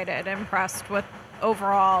excited, impressed with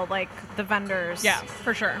overall, like, the vendors. Yeah,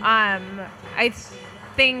 for sure. I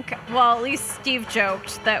think, well, at least Steve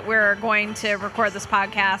joked that we're going to record this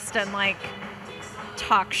podcast and, like,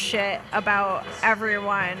 talk shit about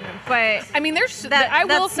everyone. But, I mean, that's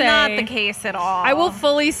not the case at all. I will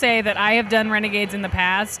fully say that I have done Renegades in the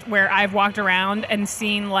past where I've walked around and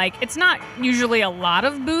seen, like, it's not usually a lot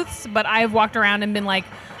of booths, but I've walked around and been like,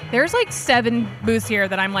 there's like 7 booths here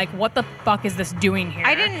that I'm like, what the fuck is this doing here?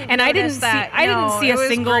 I didn't see a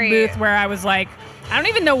single booth where I was like, I don't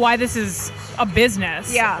even know why this is a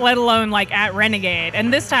business, let alone like at Renegade.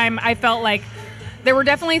 And this time I felt like there were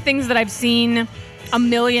definitely things that I've seen a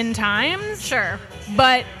million times. Sure.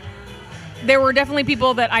 But there were definitely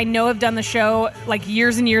people that I know have done the show like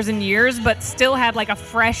years and years and years, but still had like a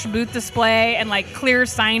fresh booth display and like clear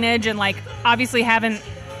signage, and like obviously haven't,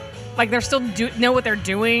 like they're still know what they're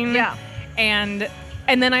doing. Yeah. And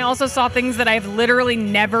then I also saw things that I've literally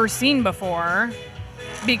never seen before,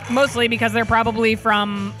 mostly because they're probably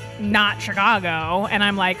from not Chicago. And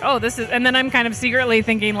I'm like, oh, and then I'm kind of secretly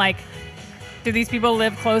thinking like, do these people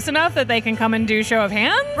live close enough that they can come and do show of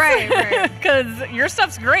hands? Right. Because your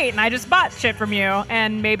stuff's great and I just bought shit from you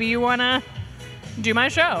and maybe you want to do my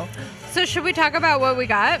show. So should we talk about what we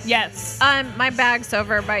got? Yes. My bag's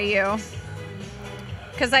over by you.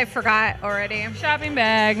 Because I forgot already. Shopping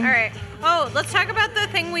bag. All right. Oh, let's talk about the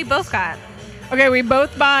thing we both got. Okay, we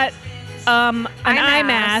both bought an eye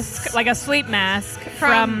mask, like a sleep mask.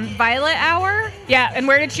 From Violet Hour. Yeah, and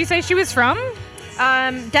where did she say she was from?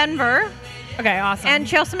 Denver. Okay, awesome. And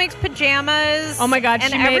she also makes pajamas. Oh my God.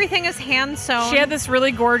 And everything is hand sewn. She had this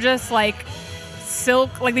really gorgeous, like,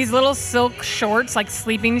 silk, like these little silk shorts, like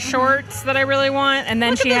sleeping shorts that I really want. And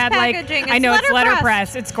then Look she at this had packaging. I know, it's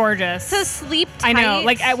letterpress. It's gorgeous. It says sleep tight. I know.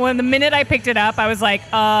 Like when the minute I picked it up, I was like,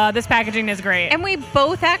 this packaging is great. And we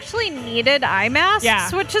both actually needed eye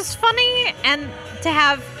masks, which is funny. And to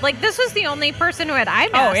have, like, this was the only person who had eye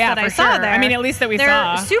masks that I saw there. I mean, at least that we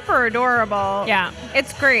saw. They're super adorable. Yeah.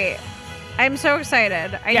 It's great. I'm so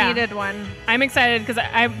excited. I needed one. I'm excited because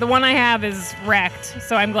the one I have is wrecked,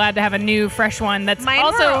 so I'm glad to have a new, fresh one that's Mine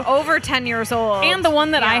also were over 10 years old. And the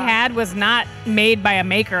one that I had was not made by a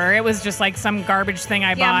maker. It was just like some garbage thing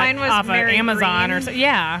I bought mine was off of Amazon green. or so.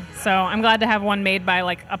 Yeah, so I'm glad to have one made by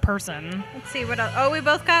like a person. Let's see what else. Oh, we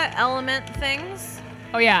both got Element things.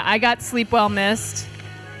 Oh yeah, I got Sleep Well Mist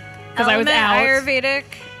because I was out. Ayurvedic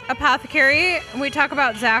Apothecary. We talk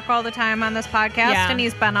about Zach all the time on this podcast, and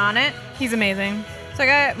he's been on it. He's amazing. So I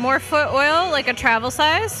got more foot oil, like a travel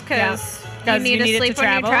size, because you need to sleep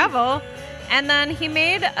when you travel. And then he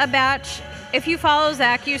made a batch. If you follow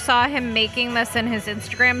Zach, you saw him making this in his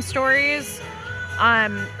Instagram stories.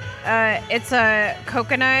 It's a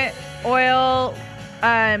coconut oil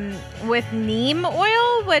with neem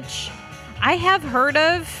oil, which I have heard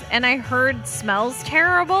of, and I heard smells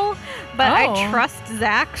terrible, but I trust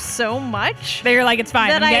Zach so much. That you're like, it's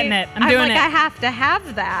fine, I'm getting it. I'm doing it. I have to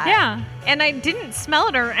have that. Yeah. And I didn't smell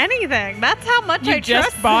it or anything. That's how much I trust You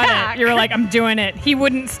just bought Zach. it. You were like, I'm doing it. He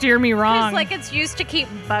wouldn't steer me wrong. Because, like, it's used to keep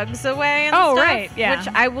bugs away and stuff. Right, yeah. Which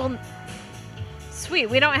I will... Sweet,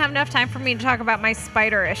 we don't have enough time for me to talk about my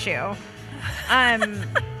spider issue.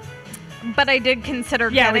 But I did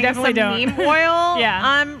consider getting some neem oil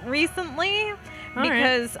recently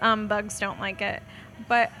because bugs don't like it.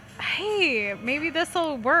 But hey, maybe this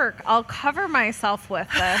will work. I'll cover myself with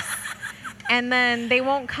this, and then they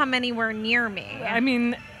won't come anywhere near me. I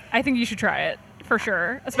mean, I think you should try it for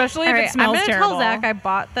sure, especially All if right, it smells I'm gonna terrible. tell Zach I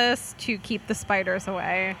bought this to keep the spiders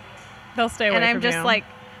away, They'll stay away and I'm from just you. like,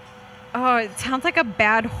 oh, it sounds like a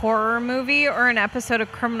bad horror movie or an episode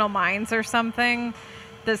of Criminal Minds or something.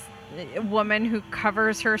 This woman who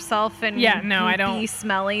covers herself in I don't. goopy,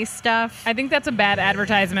 smelly stuff. I think that's a bad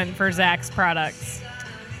advertisement for Zach's products.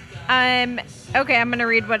 Okay, I'm gonna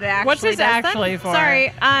read what it actually What's this does then. actually for?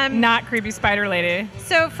 Sorry. Not creepy spider lady.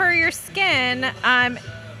 So for your skin,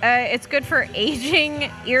 it's good for aging,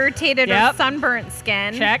 irritated, Yep. or sunburnt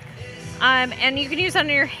skin. Check. And you can use it on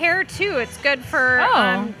your hair too. It's good for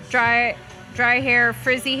dry hair,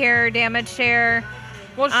 frizzy hair, damaged hair.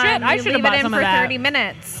 Well, shit, I you should have leave bought it in some for of that. 30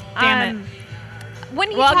 minutes. Damn it.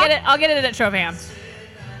 When he Well, talked, I'll get it at show of hands.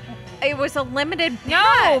 it was a limited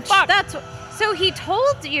No, batch. fuck. So he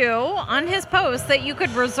told you on his post that you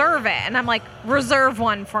could reserve it, and I'm like, reserve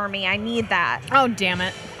one for me. I need that. Oh, damn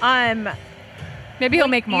it. Maybe he'll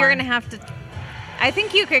make more. You're gonna have to. I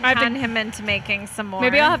think you could I have to- con him into making some more.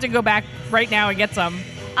 Maybe I'll have to go back right now and get some.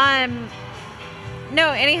 No.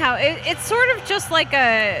 Anyhow, it's sort of just like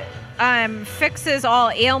a fixes all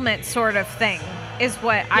ailments sort of thing, is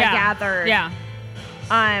what I gathered. Yeah.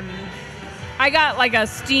 I got like a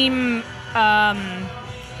steam.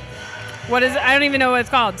 What is it? I don't even know what it's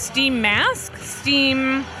called. Steam mask?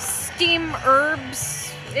 Steam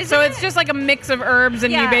herbs. So it's just like a mix of herbs,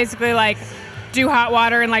 and you Yeah. basically like do hot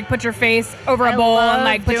water and like put your face over a I bowl love and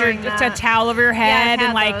like put your doing that. a towel over your I've head had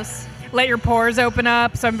and like those. let your pores open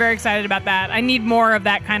up. So I'm very excited about that. I need more of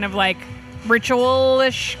that kind of like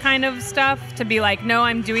ritual-ish kind of stuff to be like, no,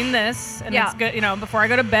 I'm doing this, and it's good, before I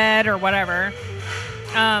go to bed or whatever.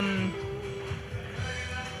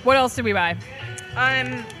 What else did we buy?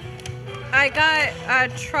 I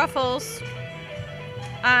got truffles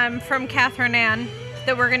from Catherine Ann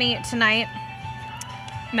that we're gonna eat tonight.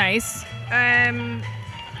 Nice.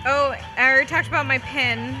 Oh, I already talked about my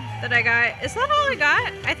pin that I got. Is that all I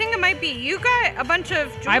got? I think it might be. You got a bunch of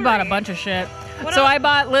jewelry. I bought a bunch of shit. What So else? I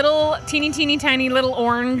bought little teeny tiny little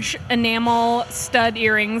orange enamel stud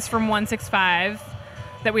earrings from 165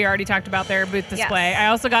 that we already talked about their booth display. Yes. I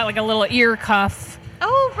also got like a little ear cuff,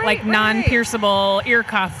 Oh, right, like right. non-pierceable ear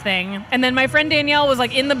cuff thing. And then my friend Danielle was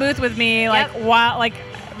like in the booth with me, like while like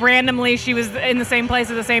randomly she was in the same place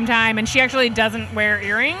at the same time, and she actually doesn't wear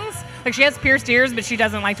earrings. Like she has pierced ears, but she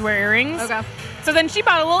doesn't like to wear earrings. Okay. So then she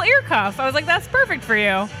bought a little ear cuff. I was like, that's perfect for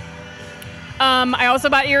you. I also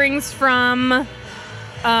bought earrings from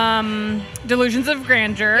Delusions of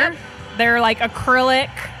Grandeur. Yep. They're like acrylic,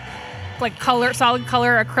 like solid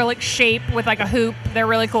color acrylic shape with like a hoop. They're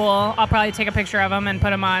really cool. I'll probably take a picture of them and put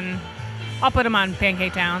them on. I'll put them on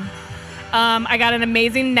Pancake Town. I got an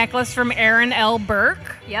amazing necklace from Erin L.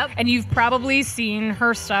 Burke. Yep. And you've probably seen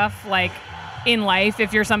her stuff like in life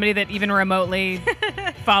if you're somebody that even remotely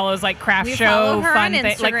follows like craft We show follow her fun on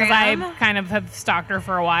things. Like, because I Instagram. kind of have stalked her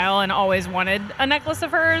for a while and always wanted a necklace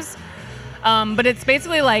of hers. But it's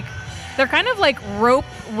basically like they're kind of like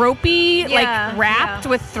ropey, like wrapped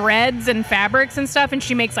with threads and fabrics and stuff. And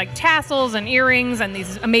she makes like tassels and earrings and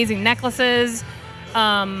these amazing necklaces. So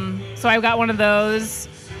I got one of those.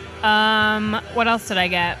 What else did I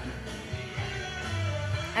get?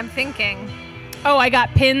 I'm thinking. Oh, I got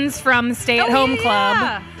pins from Stay at Home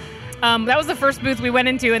Club. That was the first booth we went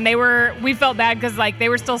into, and we felt bad because like they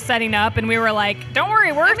were still setting up, and we were like, "Don't worry,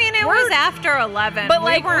 It was after 11, but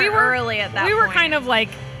like we were early at that. We were point. kind of like,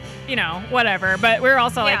 whatever. But we were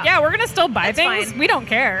also like, Yeah. yeah, we're gonna still buy That's things. fine. We don't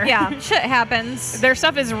care. Yeah, shit happens. Their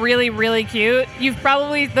stuff is really, really cute.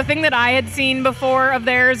 The thing that I had seen before of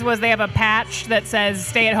theirs was they have a patch that says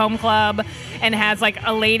Stay at Home Club and has like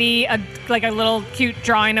a lady, like a little cute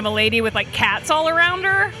drawing of a lady with like cats all around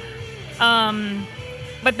her.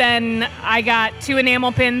 But then I got 2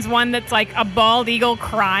 enamel pins, one that's like a bald eagle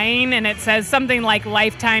crying, and it says something like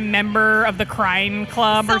lifetime member of the Crying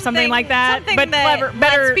Club or something like that. Something But that clever, lets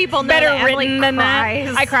better, people know better that Emily written than cries.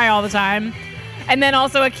 that. I cry all the time. And then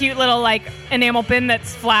also a cute little like enamel pin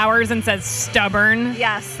that's flowers and says stubborn.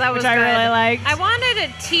 Yes, that was Which I good. really liked. I wanted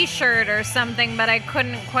a T-shirt or something, but I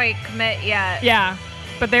couldn't quite commit yet. Yeah.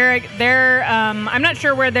 But they're I'm not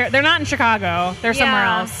sure where they're not in Chicago. They're somewhere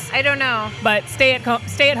Yeah, else. I don't know. But Stay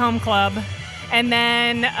at Home Club. And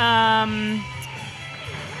then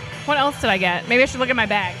what else did I get? Maybe I should look at my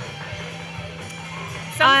bag.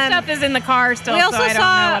 Some stuff is in the car still, We also so I don't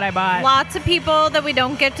saw know what I bought. lots of people that we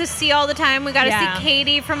don't get to see all the time. We got to Yeah. see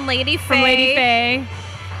Katie from Lady Faye. From Lady Faye,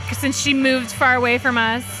 since she moved far away from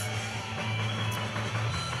us.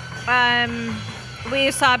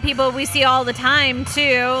 we saw people we see all the time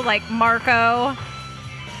too, like Marco,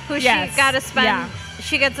 who Yes. she got to spend. Yeah.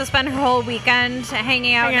 She gets to spend her whole weekend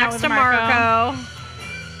hanging out Hanging out next with to Marco.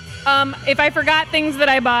 If I forgot things that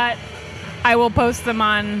I bought, I will post them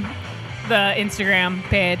on the Instagram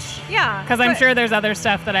page. Yeah, Because I'm but sure there's other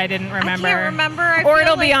stuff that I didn't remember. I can't remember. I Or feel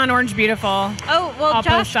it'll be like- on Orange Beautiful. Oh well, I'll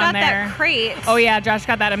Josh post on got there. that crate. Oh yeah, Josh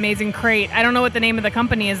got that amazing crate. I don't know what the name of the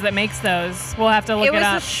company is that makes those. We'll have to look It was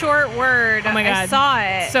up. a short word. Oh my I God. saw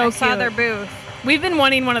it. So I saw cute. their booth. We've been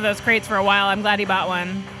wanting one of those crates for a while. I'm glad he bought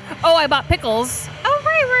one. Oh, I bought pickles. Oh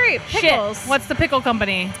right, pickles. Shit. What's the pickle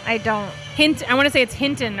company? I don't. I want to say it's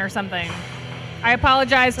Hinton or something. I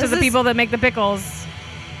apologize to This the is- people that make the pickles.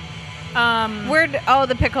 Oh,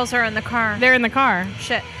 the pickles are in the car. They're in the car.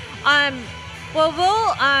 Shit. Well,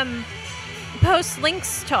 we'll post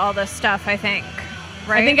links to all this stuff. I think.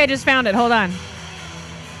 Right. I think I just found it. Hold on.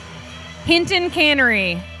 Hinton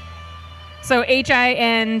Cannery. So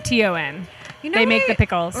Hinton. You know They what make the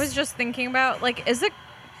pickles. I was just thinking about, like, is it,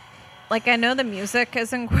 like, I know the music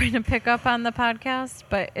isn't going to pick up on the podcast,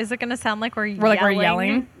 but is it going to sound like we're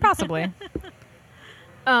yelling? Possibly.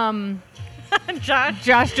 Josh,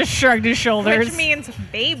 Josh just shrugged his shoulders. which means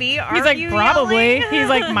baby. Are He's like, you probably. yelling? He's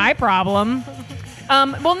like, my problem.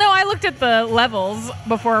 Well, no, I looked at the levels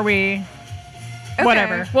before we. Okay.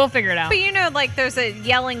 Whatever. We'll figure it out. But you know, like, there's a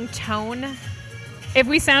yelling tone. If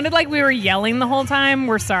we sounded like we were yelling the whole time,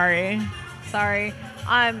 we're sorry. Sorry.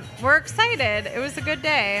 We're excited. It was a good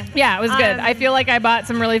day. Yeah, it was good. I Um, feel like I bought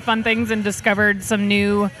some really fun things and discovered some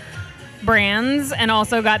new brands, and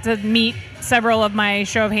also got to meet several of my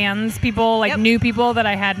show of hands people, like Yep. new people that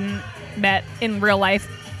I hadn't met in real life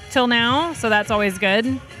till now. So that's always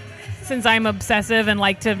good. Since I'm obsessive and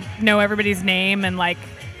like to know everybody's name and like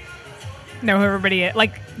know who everybody is,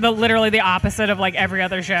 like literally the opposite of like every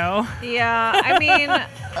other show. Yeah, I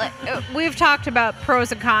mean, we've talked about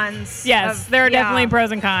pros and cons. Yes, of- there are yeah. definitely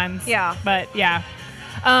pros and cons. Yeah. But yeah.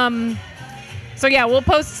 So yeah, we'll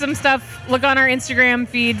post some stuff. Look on our Instagram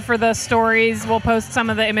feed for the stories. We'll post some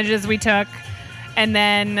of the images we took. And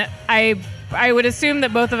then I would assume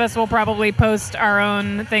that both of us will probably post our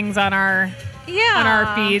own things on our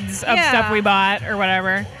feeds of stuff we bought or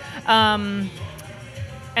whatever.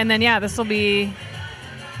 And then yeah, this will be.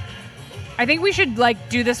 I think we should like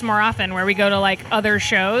do this more often, where we go to like other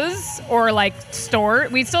shows or like store.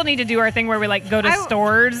 We still need to do our thing where we like go to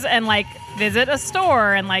stores and like visit a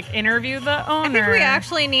store and like interview the owner. I think we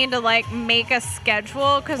actually need to like make a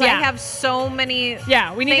schedule because I Yeah. have so many.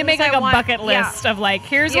 Yeah, we need to things make like I a want- bucket list of like,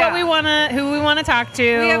 here's Yeah. what we wanna, who we wanna talk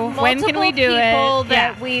to, We have multiple when can we do people it?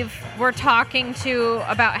 that Yeah. we're talking to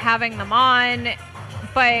about having them on,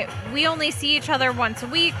 but we only see each other once a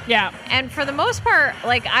week. Yeah. And for the most part,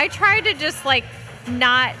 like I try to just like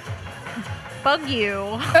not bug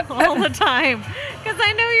you all the time because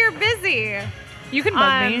I know you're busy. You can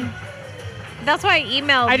bug me. That's why I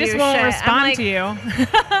emailed you. I just won't shit. respond I'm, like, to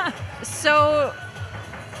you.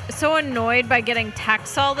 so annoyed by getting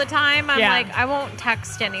texts all the time. I'm Yeah. like, I won't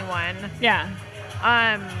text anyone. Yeah.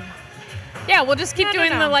 Um, Yeah, we'll just keep I don't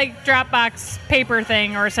doing the know. like Dropbox paper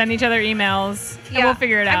thing or send each other emails and we'll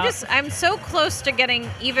figure it out. I'm so close to getting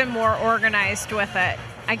even more organized with it.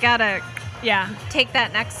 I gotta Yeah. take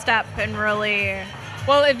that next step and really.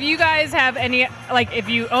 Well, if you guys have any, like, if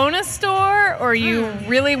you own a store or you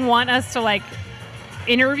really want us to, like,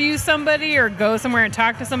 interview somebody or go somewhere and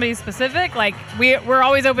talk to somebody specific, like, we're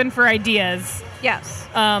always open for ideas. Yes.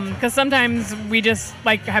 Because sometimes we just,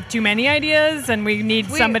 like, have too many ideas and we need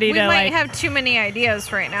somebody we to, might like. have too many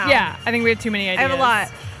ideas right now. Yeah, I think we have too many I ideas. have a lot.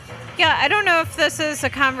 Yeah, I don't know if this is a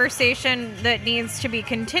conversation that needs to be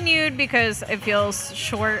continued because it feels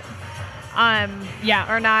short. Yeah.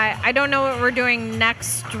 Or not. I don't know what we're doing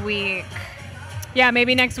next week. Yeah,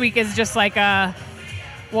 maybe next week is just, like,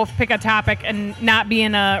 we'll pick a topic and not be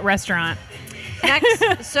in a restaurant.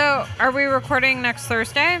 So, are we recording next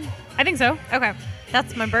Thursday? I think so. Okay.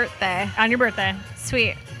 That's my birthday. On your birthday.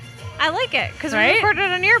 Sweet. I like it because Right? we recorded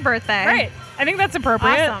on your birthday. Right. I think that's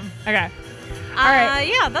appropriate. Awesome. Okay. All right.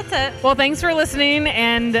 Yeah, that's it. Well, thanks for listening,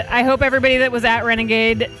 and I hope everybody that was at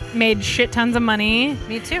Renegade made shit tons of money.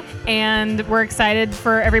 Me too. And we're excited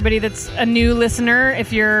for everybody that's a new listener.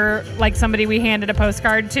 If you're like somebody we handed a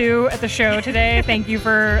postcard to at the show today, thank you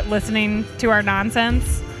for listening to our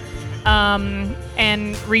nonsense.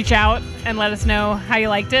 And reach out and let us know how you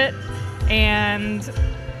liked it. And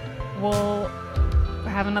we'll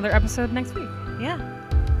have another episode next week. Yeah.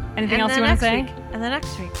 Anything And else then you want to next say? week. And the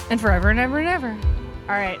next week. And forever and ever and ever.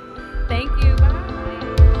 All right. Thank you. Bye.